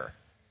the better.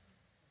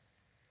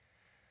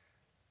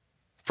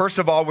 First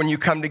of all, when you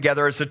come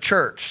together as a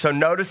church. So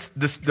notice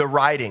the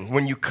writing,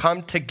 when you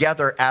come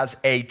together as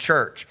a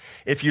church.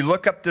 If you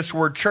look up this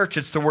word church,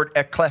 it's the word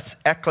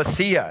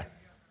ecclesia.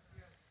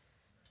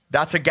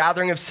 That's a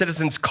gathering of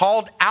citizens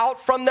called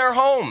out from their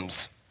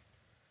homes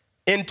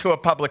into a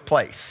public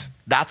place.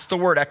 That's the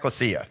word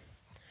ecclesia.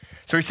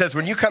 So he says,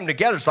 when you come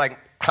together, it's like,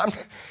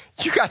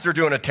 you guys are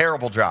doing a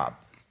terrible job.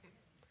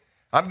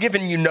 I'm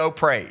giving you no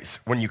praise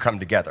when you come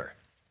together.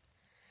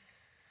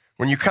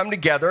 When you come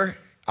together,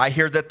 I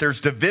hear that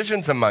there's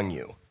divisions among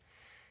you.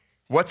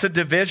 What's a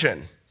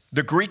division?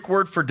 The Greek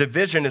word for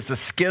division is a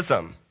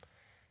schism.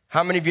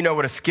 How many of you know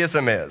what a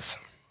schism is?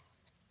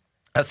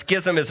 A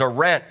schism is a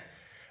rent,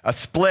 a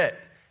split,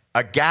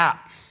 a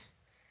gap.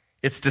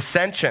 It's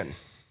dissension.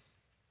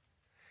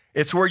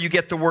 It's where you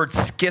get the word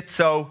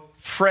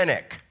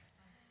schizophrenic.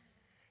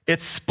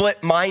 It's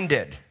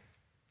split-minded.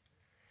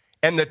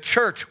 And the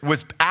church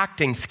was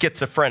acting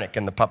schizophrenic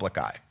in the public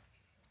eye.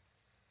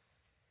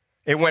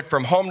 It went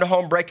from home to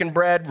home, breaking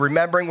bread,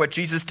 remembering what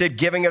Jesus did,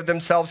 giving of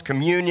themselves,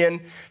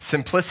 communion,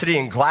 simplicity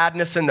and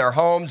gladness in their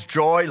homes,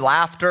 joy,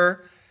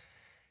 laughter.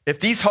 If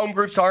these home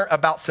groups aren't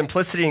about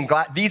simplicity and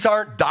these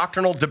aren't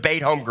doctrinal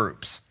debate home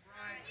groups.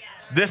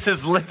 This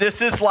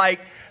is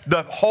like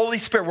the Holy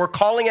Spirit. We're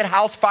calling it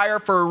house fire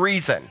for a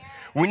reason.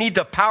 We need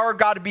the power of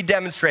God to be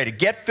demonstrated.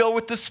 Get filled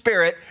with the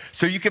Spirit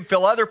so you can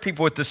fill other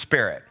people with the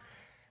Spirit.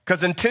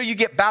 Because until you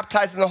get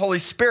baptized in the Holy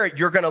Spirit,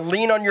 you're going to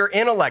lean on your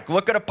intellect.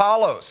 Look at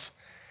Apollos.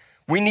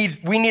 We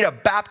need a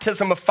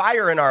baptism of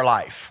fire in our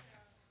life.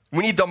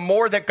 We need the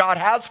more that God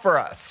has for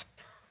us.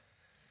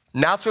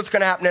 And that's what's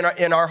going to happen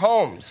in our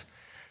homes.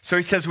 So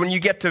he says, when you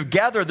get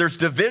together, there's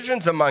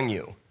divisions among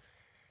you.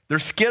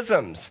 There's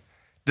schisms,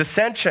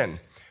 dissension.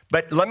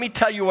 But let me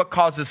tell you what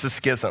causes a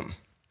schism.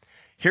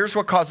 Here's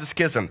what causes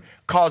schism: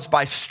 caused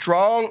by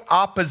strong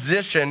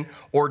opposition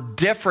or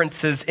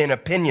differences in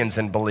opinions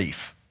and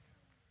belief.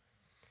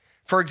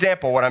 For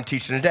example, what I'm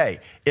teaching today,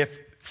 if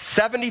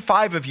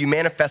 75 of you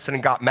manifested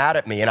and got mad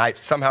at me and I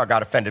somehow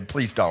got offended,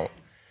 please don't.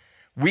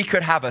 We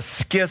could have a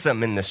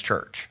schism in this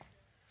church,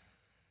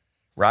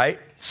 right?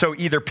 So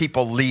either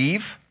people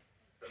leave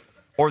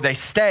or they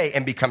stay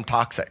and become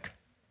toxic.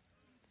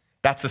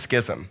 That's a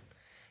schism.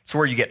 It's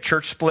where you get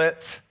church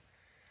splits.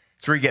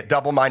 It's where you get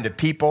double-minded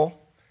people.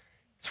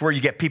 It's where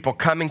you get people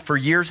coming for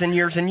years and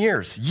years and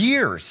years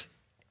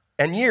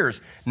and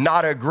years,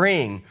 not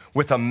agreeing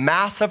with a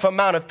massive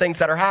amount of things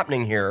that are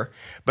happening here,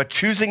 but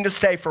choosing to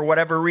stay for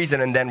whatever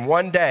reason, and then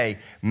one day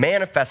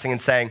manifesting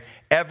and saying,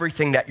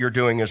 everything that you're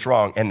doing is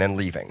wrong, and then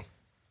leaving.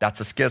 That's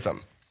a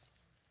schism.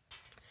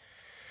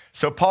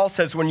 So Paul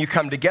says when you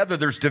come together,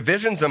 there's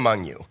divisions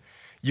among you.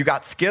 You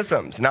got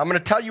schisms. Now I'm going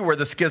to tell you where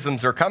the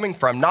schisms are coming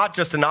from, not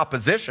just in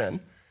opposition,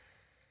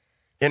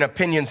 in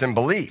opinions and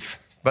belief.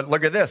 But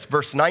look at this,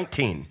 verse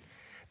 19.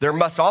 There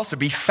must also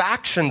be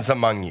factions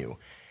among you,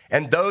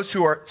 and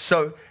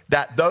so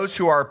that those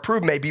who are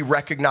approved may be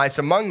recognized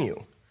among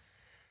you.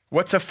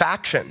 What's a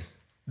faction?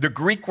 The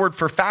Greek word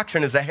for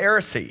faction is a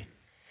heresy.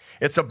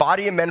 It's a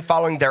body of men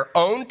following their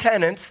own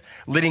tenets,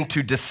 leading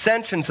to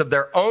dissensions of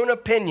their own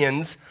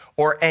opinions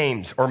or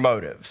aims or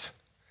motives.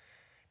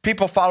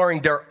 People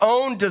following their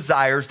own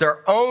desires,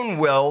 their own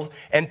will,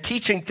 and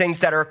teaching things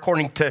that are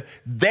according to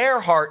their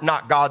heart,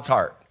 not God's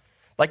heart.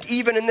 Like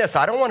even in this,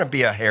 I don't want to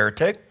be a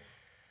heretic.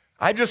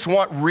 I just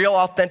want real,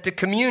 authentic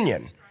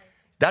communion.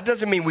 That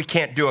doesn't mean we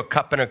can't do a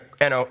cup and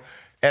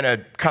a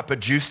cup of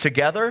juice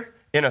together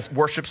in a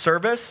worship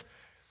service.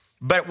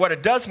 But what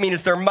it does mean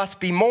is there must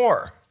be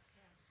more.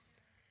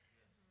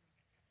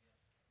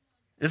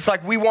 It's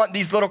like we want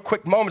these little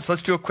quick moments.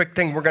 Let's do a quick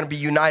thing. We're going to be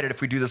united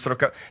if we do this little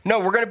cup. No,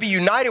 we're going to be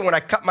united when I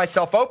cut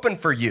myself open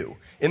for you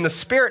in the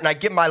spirit and I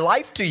give my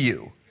life to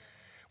you.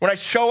 When I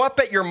show up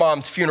at your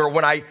mom's funeral,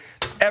 when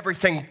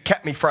everything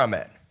kept me from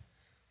it.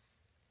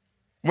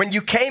 When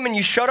you came and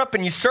you showed up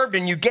and you served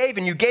and you gave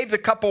the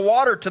cup of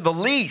water to the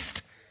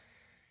least.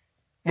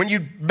 When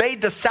you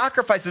made the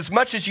sacrifice as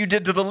much as you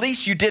did to the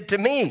least, you did to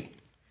me.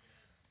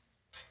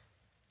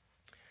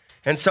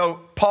 And so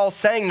Paul's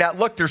saying that,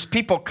 look, there's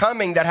people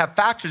coming that have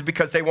factions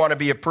because they want to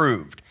be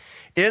approved.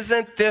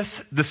 Isn't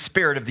this the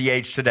spirit of the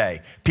age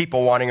today?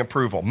 People wanting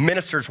approval,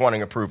 ministers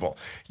wanting approval,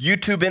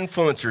 YouTube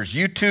influencers,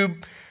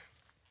 YouTube,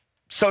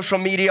 social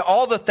media,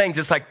 all the things.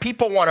 It's like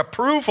people want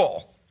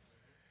approval.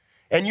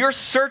 And your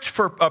search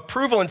for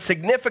approval and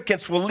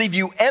significance will leave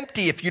you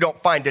empty if you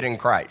don't find it in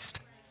Christ.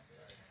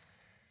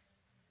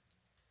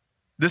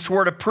 This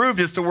word approved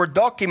is the word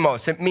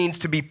dokimos. It means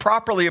to be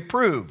properly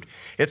approved.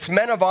 It's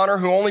men of honor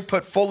who only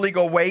put full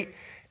legal weight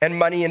and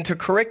money into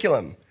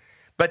curriculum.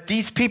 But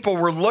these people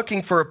were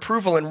looking for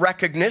approval and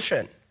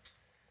recognition.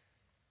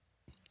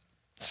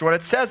 That's what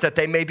it says, that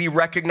they may be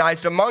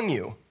recognized among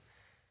you.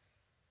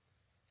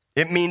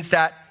 It means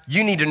that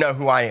you need to know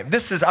who I am. I'm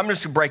just going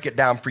to break it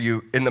down for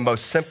you in the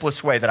most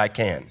simplest way that I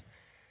can.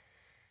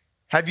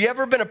 Have you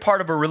ever been a part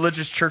of a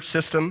religious church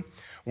system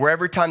where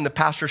every time the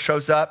pastor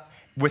shows up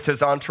with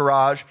his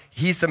entourage,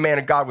 he's the man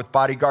of God with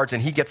bodyguards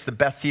and he gets the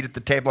best seat at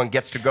the table and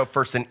gets to go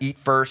first and eat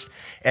first,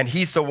 and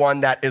he's the one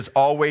that is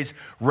always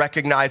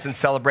recognized and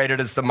celebrated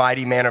as the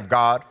mighty man of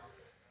God?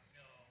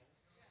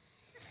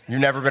 You've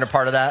never been a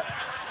part of that?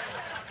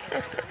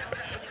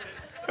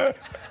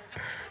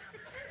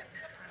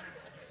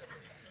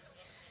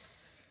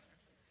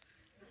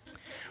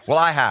 Well,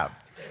 I have.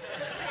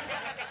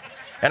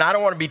 And I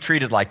don't want to be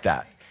treated like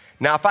that.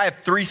 Now, if I have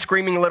 3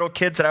 screaming little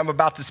kids and I'm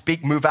about to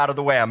speak, move out of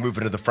the way. I'm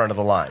moving to the front of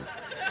the line.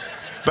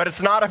 But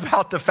it's not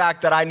about the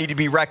fact that I need to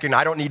be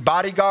recognized. I don't need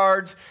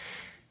bodyguards.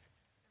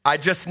 I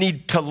just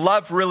need to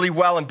love really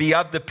well and be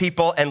of the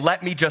people, and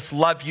let me just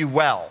love you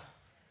well.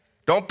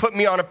 Don't put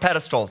me on a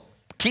pedestal.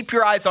 Keep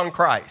your eyes on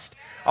Christ.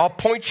 I'll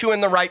point you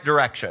in the right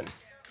direction.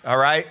 All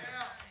right?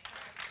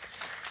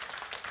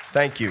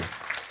 Thank you.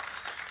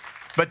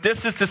 But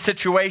this is the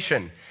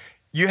situation.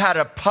 You had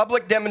a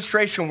public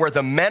demonstration where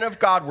the men of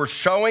God were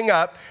showing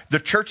up.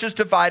 The church is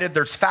divided.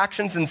 There's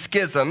factions and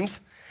schisms,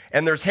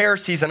 and there's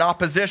heresies and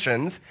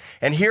oppositions.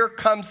 And here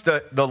comes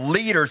the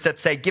leaders that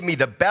say, give me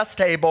the best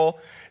table,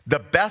 the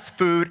best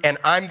food, and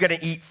I'm going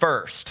to eat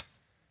first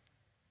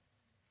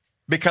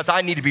because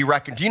I need to be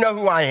reckoned. Do you know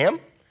who I am?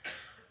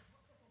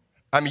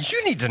 I mean,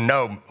 you need to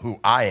know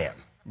who I am.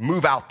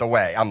 Move out the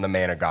way. I'm the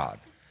man of God.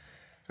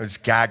 There's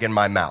gag in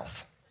my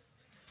mouth.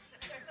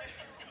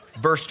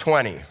 Verse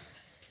 20.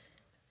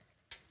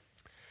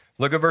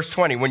 Look at verse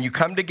 20. When you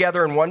come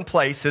together in one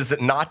place, is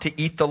it not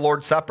to eat the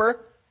Lord's Supper?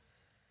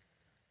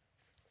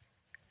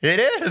 It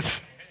is.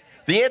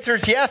 The answer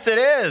is yes, it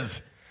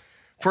is.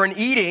 For in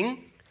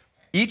eating,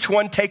 each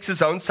one takes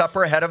his own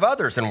supper ahead of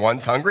others, and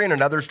one's hungry and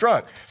another's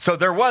drunk. So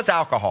there was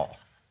alcohol.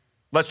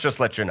 Let's just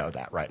let you know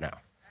that right now.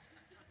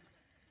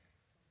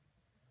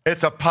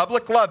 It's a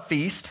public love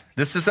feast.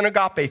 This is an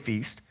agape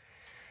feast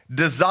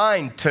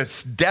designed to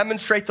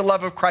demonstrate the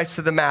love of Christ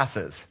to the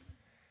masses.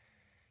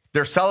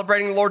 They're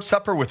celebrating the Lord's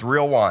Supper with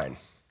real wine,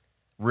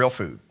 real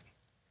food.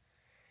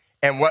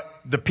 And what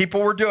the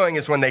people were doing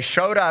is when they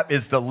showed up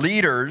is the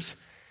leaders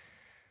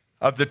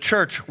of the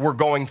church were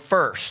going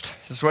first.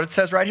 This is what it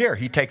says right here.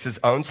 He takes his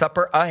own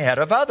supper ahead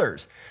of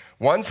others.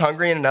 One's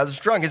hungry and another's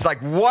drunk. He's like,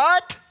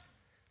 what?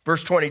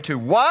 Verse 22,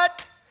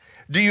 what?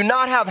 Do you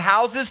not have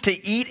houses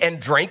to eat and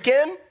drink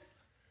in?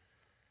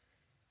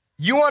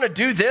 You want to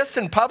do this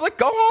in public?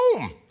 Go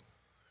home.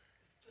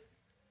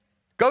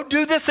 Go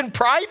do this in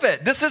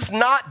private. This is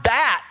not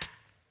that.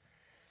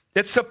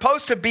 It's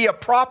supposed to be a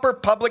proper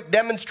public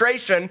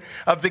demonstration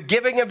of the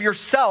giving of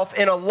yourself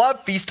in a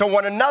love feast to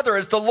one another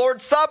as the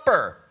Lord's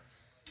Supper.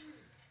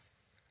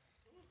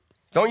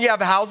 Don't you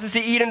have houses to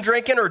eat and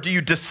drink in, or do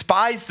you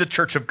despise the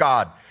church of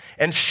God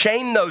and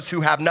shame those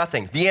who have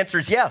nothing? The answer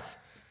is yes.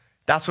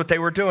 That's what they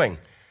were doing.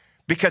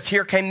 Because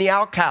here came the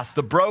outcasts,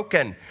 the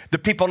broken, the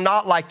people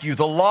not like you,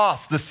 the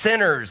lost, the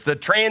sinners, the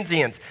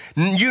transients,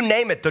 you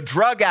name it, the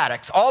drug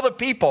addicts, all the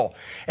people.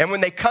 And when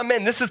they come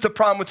in, this is the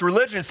problem with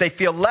religion, is they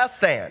feel less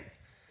than.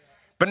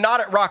 But not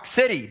at Rock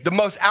City. The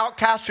most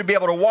outcast should be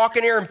able to walk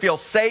in here and feel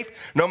safe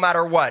no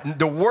matter what.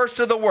 The worst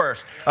of the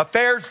worst.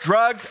 Affairs,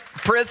 drugs,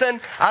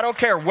 prison, I don't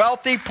care.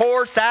 Wealthy,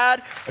 poor,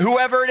 sad,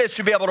 whoever it is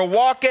should be able to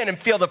walk in and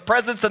feel the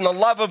presence and the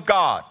love of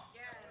God.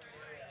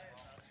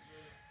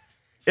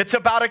 It's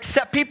about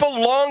people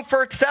long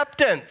for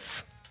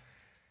acceptance.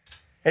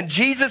 And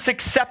Jesus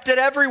accepted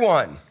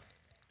everyone.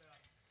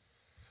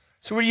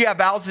 So what do you have,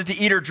 houses to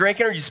eat or drink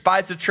in, or you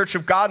despise the church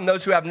of God and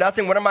those who have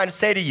nothing? What am I to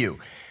say to you?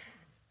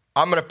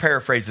 I'm going to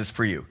paraphrase this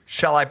for you.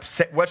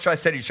 What shall I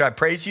say to you? Should I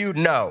praise you?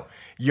 No.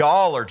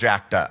 Y'all are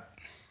jacked up.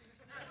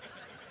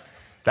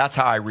 That's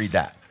how I read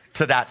that.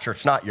 To that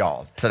church, not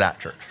y'all, to that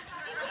church.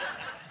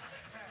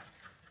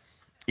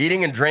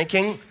 Eating and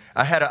drinking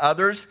ahead of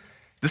others.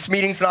 This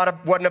meeting's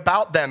wasn't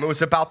about them. It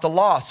was about the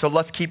lost. So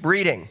let's keep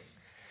reading.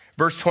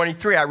 Verse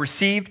 23,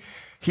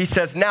 he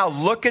says, now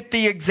look at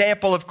the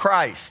example of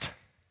Christ.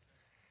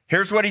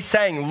 Here's what he's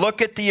saying.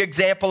 Look at the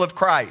example of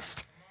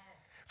Christ.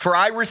 For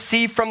I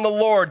received from the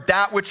Lord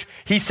that which,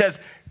 he says,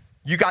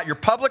 you got your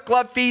public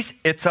love feast.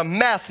 It's a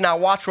mess. Now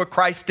watch what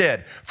Christ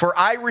did. For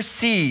I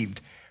received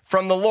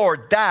from the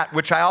Lord that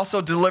which I also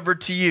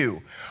delivered to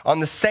you. On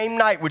the same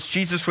night which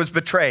Jesus was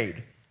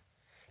betrayed,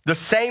 the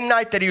same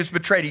night that he was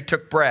betrayed, he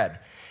took bread.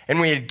 And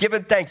when he had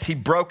given thanks, he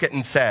broke it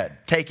and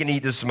said, take and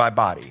eat, this is my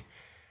body.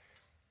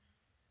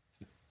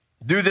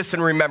 Do this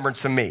in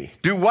remembrance of me.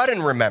 Do what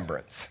in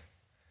remembrance?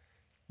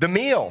 The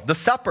meal, the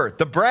supper,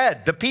 the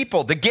bread, the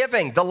people, the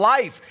giving, the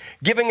life,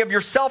 giving of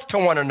yourself to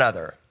one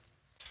another.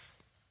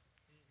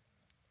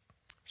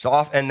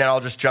 And then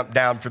I'll just jump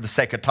down for the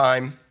sake of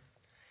time.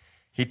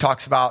 He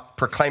talks about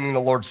proclaiming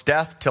the Lord's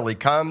death till he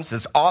comes,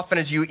 as often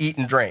as you eat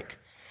and drink.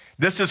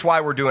 This is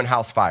why we're doing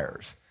house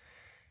fires.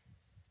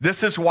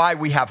 This is why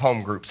we have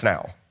home groups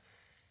now.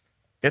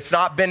 It's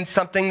not been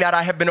something that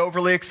I have been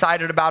overly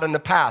excited about in the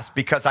past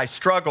because I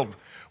struggled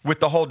with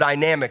the whole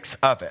dynamics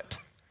of it.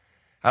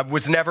 I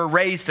was never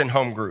raised in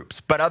home groups,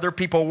 but other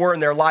people were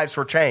and their lives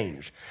were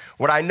changed.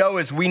 What I know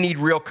is we need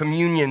real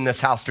communion in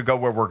this house to go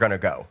where we're going to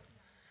go.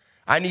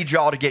 I need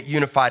y'all to get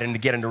unified and to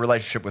get into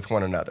relationship with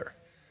one another.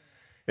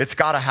 It's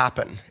got to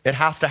happen. It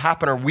has to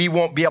happen or we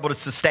won't be able to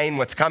sustain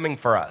what's coming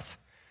for us.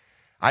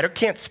 I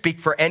can't speak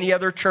for any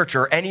other church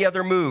or any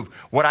other move.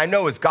 What I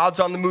know is God's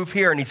on the move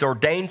here and he's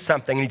ordained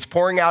something and he's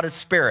pouring out his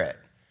spirit.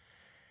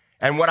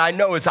 And what I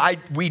know is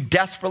we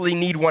desperately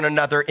need one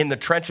another in the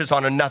trenches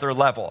on another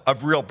level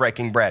of real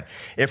breaking bread.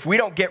 If we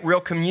don't get real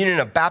communion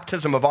of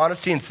baptism of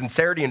honesty and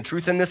sincerity and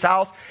truth in this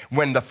house,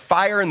 when the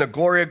fire and the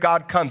glory of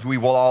God comes, we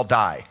will all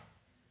die.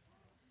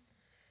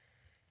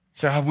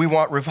 So we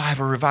want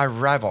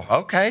revival.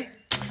 Okay.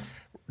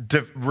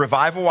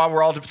 Revival while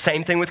we're all,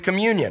 same thing with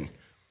communion.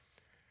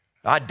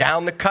 I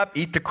down the cup,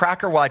 eat the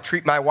cracker while I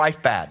treat my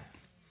wife bad.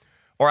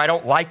 Or I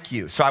don't like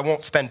you, so I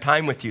won't spend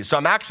time with you. So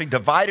I'm actually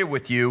divided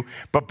with you,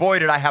 but boy,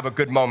 did I have a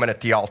good moment at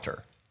the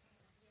altar.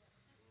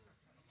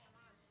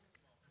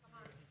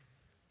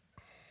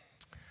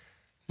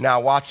 Now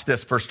watch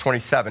this, verse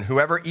 27.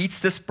 Whoever eats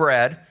this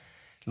bread,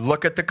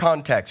 look at the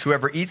context.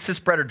 Whoever eats this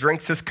bread or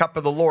drinks this cup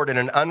of the Lord in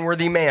an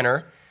unworthy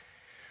manner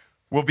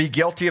will be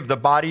guilty of the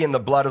body and the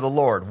blood of the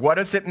Lord. What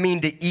does it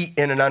mean to eat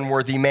in an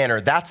unworthy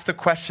manner? That's the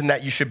question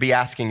that you should be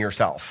asking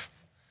yourself.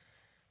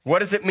 What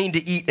does it mean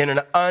to eat in an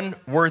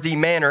unworthy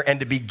manner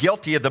and to be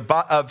guilty of the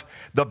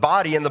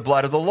body and the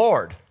blood of the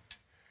Lord?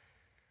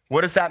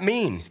 What does that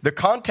mean? The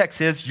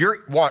context is you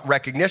want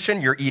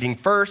recognition, you're eating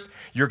first,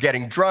 you're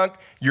getting drunk,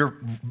 you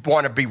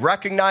want to be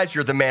recognized,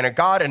 you're the man of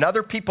God, and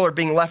other people are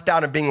being left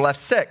out and being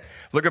left sick.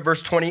 Look at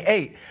verse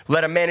 28.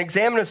 Let a man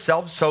examine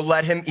himself, so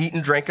let him eat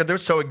and drink of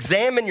this. So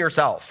examine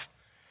yourself.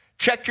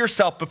 Check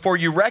yourself before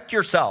you wreck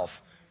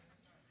yourself.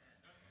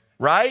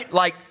 Right?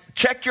 Like,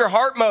 check your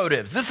heart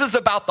motives. This is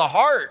about the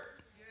heart.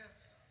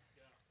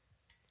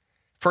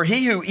 For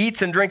he who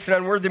eats and drinks in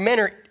an unworthy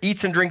manner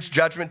eats and drinks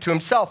judgment to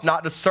himself,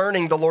 not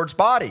discerning the Lord's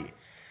body.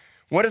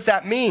 What does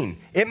that mean?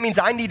 It means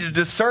I need to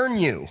discern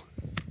you.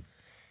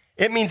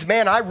 It means,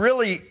 man, I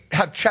really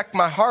have checked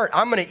my heart.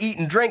 I'm going to eat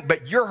and drink,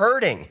 but you're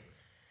hurting.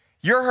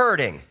 You're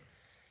hurting.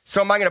 So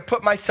am I going to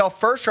put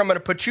myself first or am I going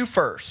to put you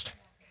first?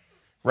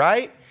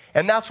 Right?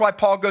 And that's why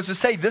Paul goes to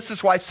say, this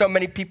is why so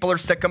many people are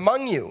sick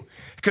among you,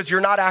 because you're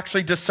not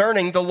actually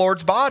discerning the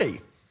Lord's body.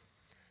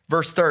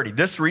 Verse 30,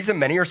 this reason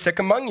many are sick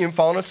among you and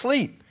fallen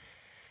asleep.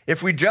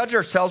 If we judge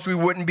ourselves, we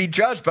wouldn't be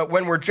judged. But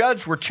when we're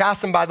judged, we're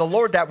chastened by the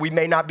Lord that we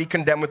may not be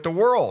condemned with the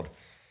world.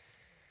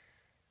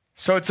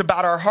 So it's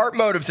about our heart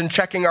motives and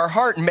checking our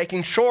heart and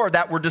making sure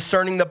that we're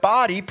discerning the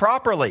body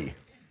properly.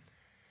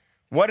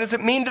 What does it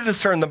mean to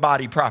discern the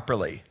body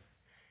properly?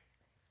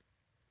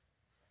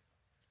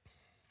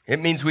 It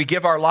means we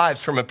give our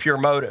lives from a pure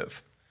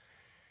motive.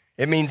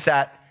 It means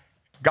that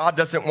God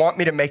doesn't want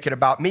me to make it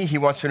about me. He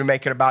wants me to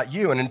make it about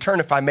you. And in turn,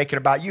 if I make it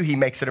about you, he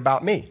makes it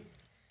about me.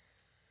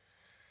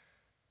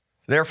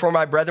 Therefore,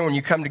 my brethren, when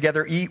you come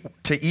together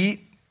to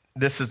eat,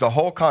 this is the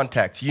whole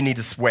context. You need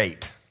to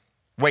wait.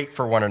 Wait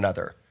for one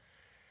another.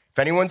 If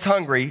anyone's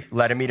hungry,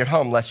 let him eat at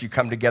home, lest you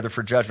come together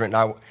for judgment, and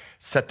I will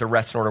set the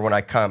rest in order when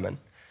I come. And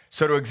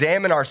so to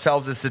examine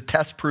ourselves is to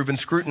test, prove, and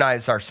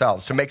scrutinize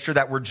ourselves, to make sure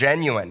that we're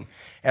genuine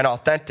and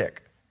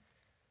authentic.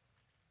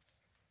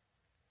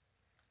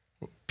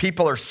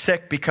 People are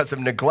sick because of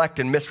neglect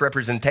and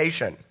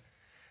misrepresentation.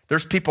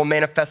 There's people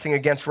manifesting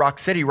against Rock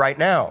City right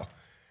now.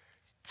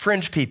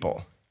 Fringe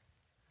people.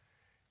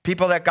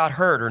 People that got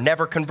hurt or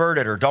never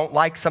converted or don't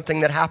like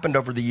something that happened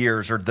over the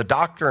years or the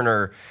doctrine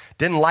or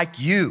didn't like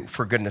you,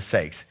 for goodness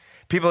sakes.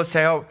 People that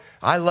say, oh,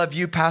 I love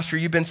you, Pastor,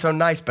 you've been so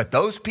nice. But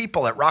those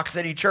people at Rock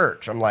City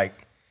Church, I'm like,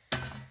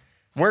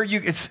 where are you?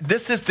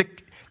 This is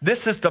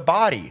the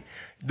body.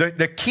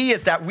 The key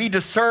is that we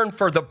discern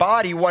for the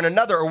body one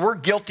another, or we're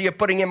guilty of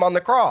putting him on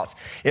the cross.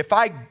 If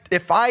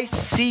I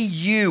see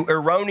you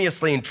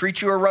erroneously and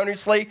treat you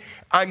erroneously,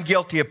 I'm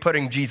guilty of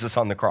putting Jesus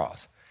on the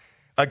cross.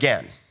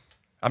 Again,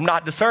 I'm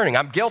not discerning.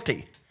 I'm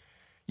guilty.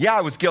 Yeah,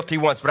 I was guilty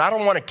once, but I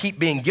don't want to keep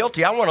being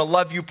guilty. I want to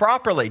love you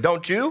properly,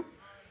 don't you?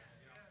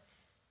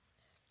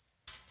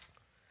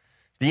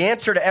 The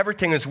answer to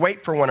everything is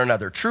wait for one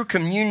another. True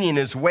communion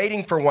is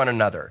waiting for one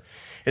another.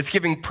 It's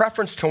giving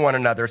preference to one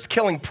another. It's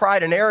killing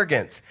pride and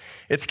arrogance.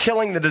 It's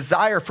killing the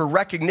desire for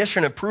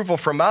recognition and approval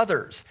from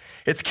others.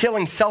 It's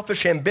killing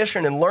selfish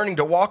ambition and learning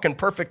to walk in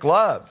perfect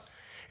love.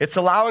 It's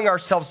allowing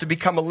ourselves to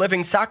become a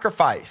living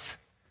sacrifice.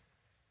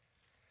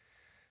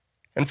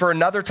 And for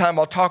another time,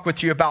 I'll talk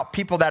with you about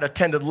people that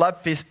attended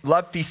love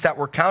feasts that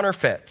were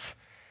counterfeits.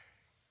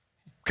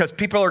 Because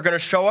people are going to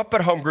show up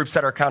at home groups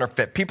that are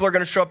counterfeit. People are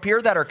going to show up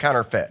here that are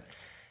counterfeit.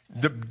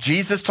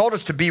 Jesus told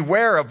us to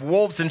beware of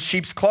wolves in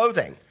sheep's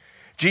clothing.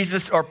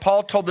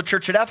 Paul told the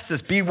church at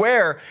Ephesus,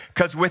 beware,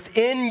 because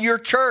within your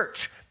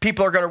church,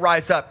 people are going to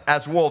rise up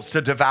as wolves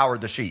to devour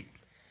the sheep.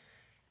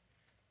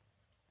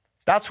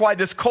 That's why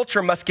this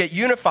culture must get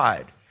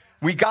unified.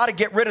 We got to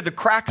get rid of the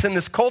cracks in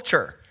this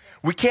culture.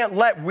 We can't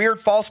let weird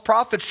false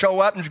prophets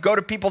show up and go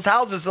to people's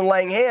houses and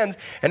laying hands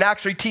and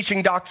actually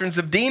teaching doctrines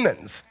of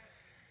demons.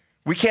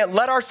 We can't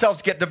let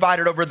ourselves get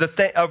divided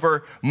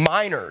over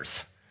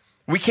minors.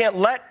 We can't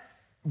let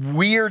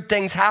weird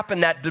things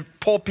happen that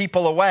pull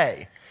people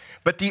away.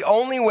 But the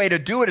only way to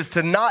do it is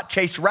to not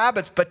chase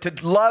rabbits, but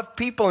to love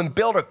people and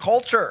build a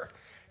culture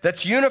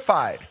that's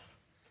unified.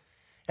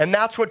 And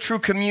that's what true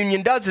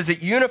communion does, is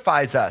it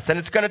unifies us, and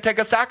it's going to take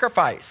a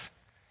sacrifice.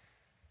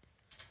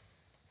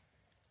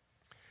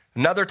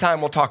 Another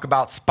time we'll talk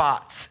about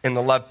spots in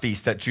the love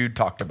feast that Jude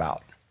talked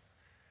about.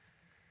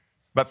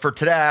 But for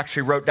today, I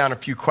actually wrote down a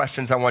few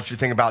questions I want you to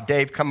think about.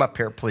 Dave, come up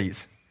here,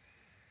 please.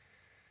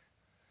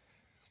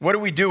 What do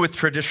we do with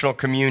traditional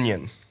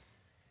communion?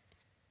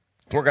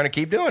 We're going to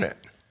keep doing it.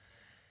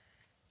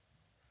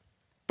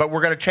 But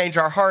we're going to change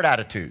our heart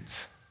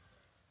attitudes,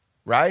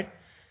 right?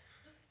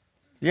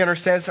 You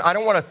understand? I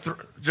don't want to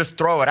just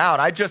throw it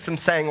out. I just am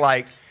saying,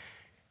 like,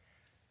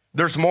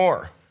 there's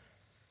more.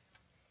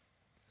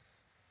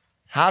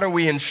 How do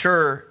we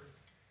ensure,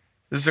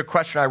 this is a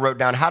question I wrote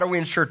down, how do we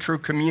ensure true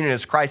communion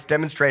as Christ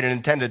demonstrated and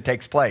intended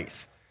takes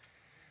place?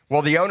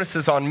 Well, the onus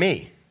is on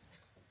me.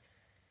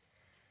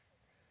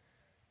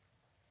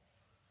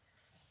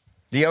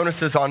 The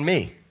onus is on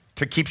me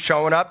to keep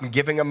showing up and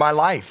giving of my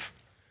life.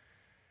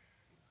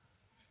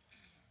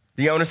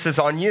 The onus is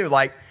on you.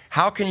 Like,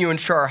 how can you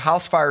ensure our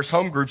house fires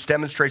home groups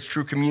demonstrates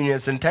true communion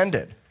as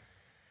intended?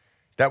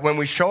 That when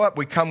we show up,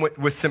 we come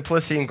with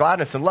simplicity and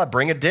gladness and love.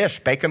 Bring a dish,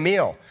 bake a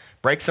meal,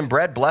 break some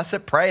bread, bless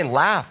it, pray, and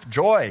laugh,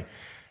 joy.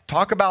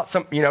 Talk about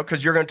some,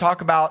 because you're going to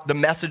talk about the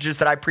messages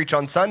that I preach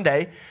on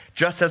Sunday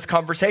just as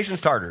conversation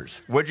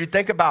starters. What did you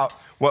think about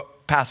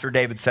what Pastor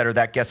David said or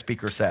that guest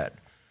speaker said?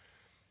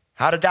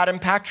 How did that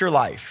impact your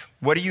life?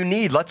 What do you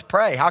need? Let's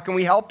pray. How can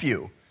we help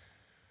you?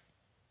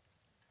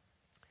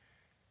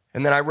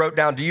 And then I wrote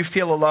down, do you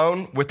feel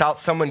alone without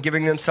someone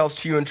giving themselves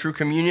to you in true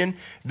communion?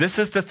 This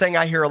is the thing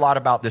I hear a lot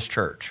about this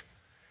church,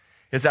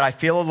 is that I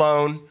feel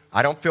alone,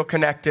 I don't feel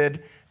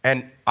connected,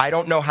 and I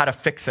don't know how to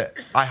fix it.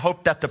 I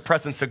hope that the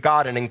presence of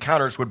God and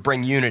encounters would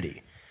bring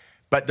unity,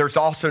 but there's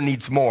also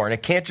needs more, and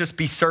it can't just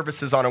be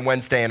services on a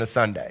Wednesday and a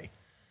Sunday.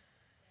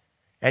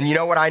 And you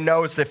know what I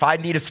know is if I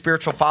need a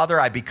spiritual father,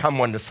 I become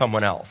one to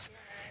someone else.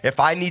 If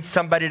I need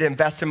somebody to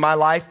invest in my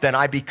life, then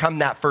I become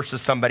that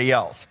versus somebody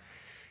else.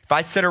 If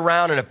I sit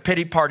around in a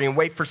pity party and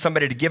wait for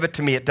somebody to give it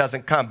to me, it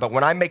doesn't come. But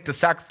when I make the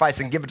sacrifice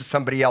and give it to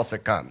somebody else,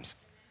 it comes.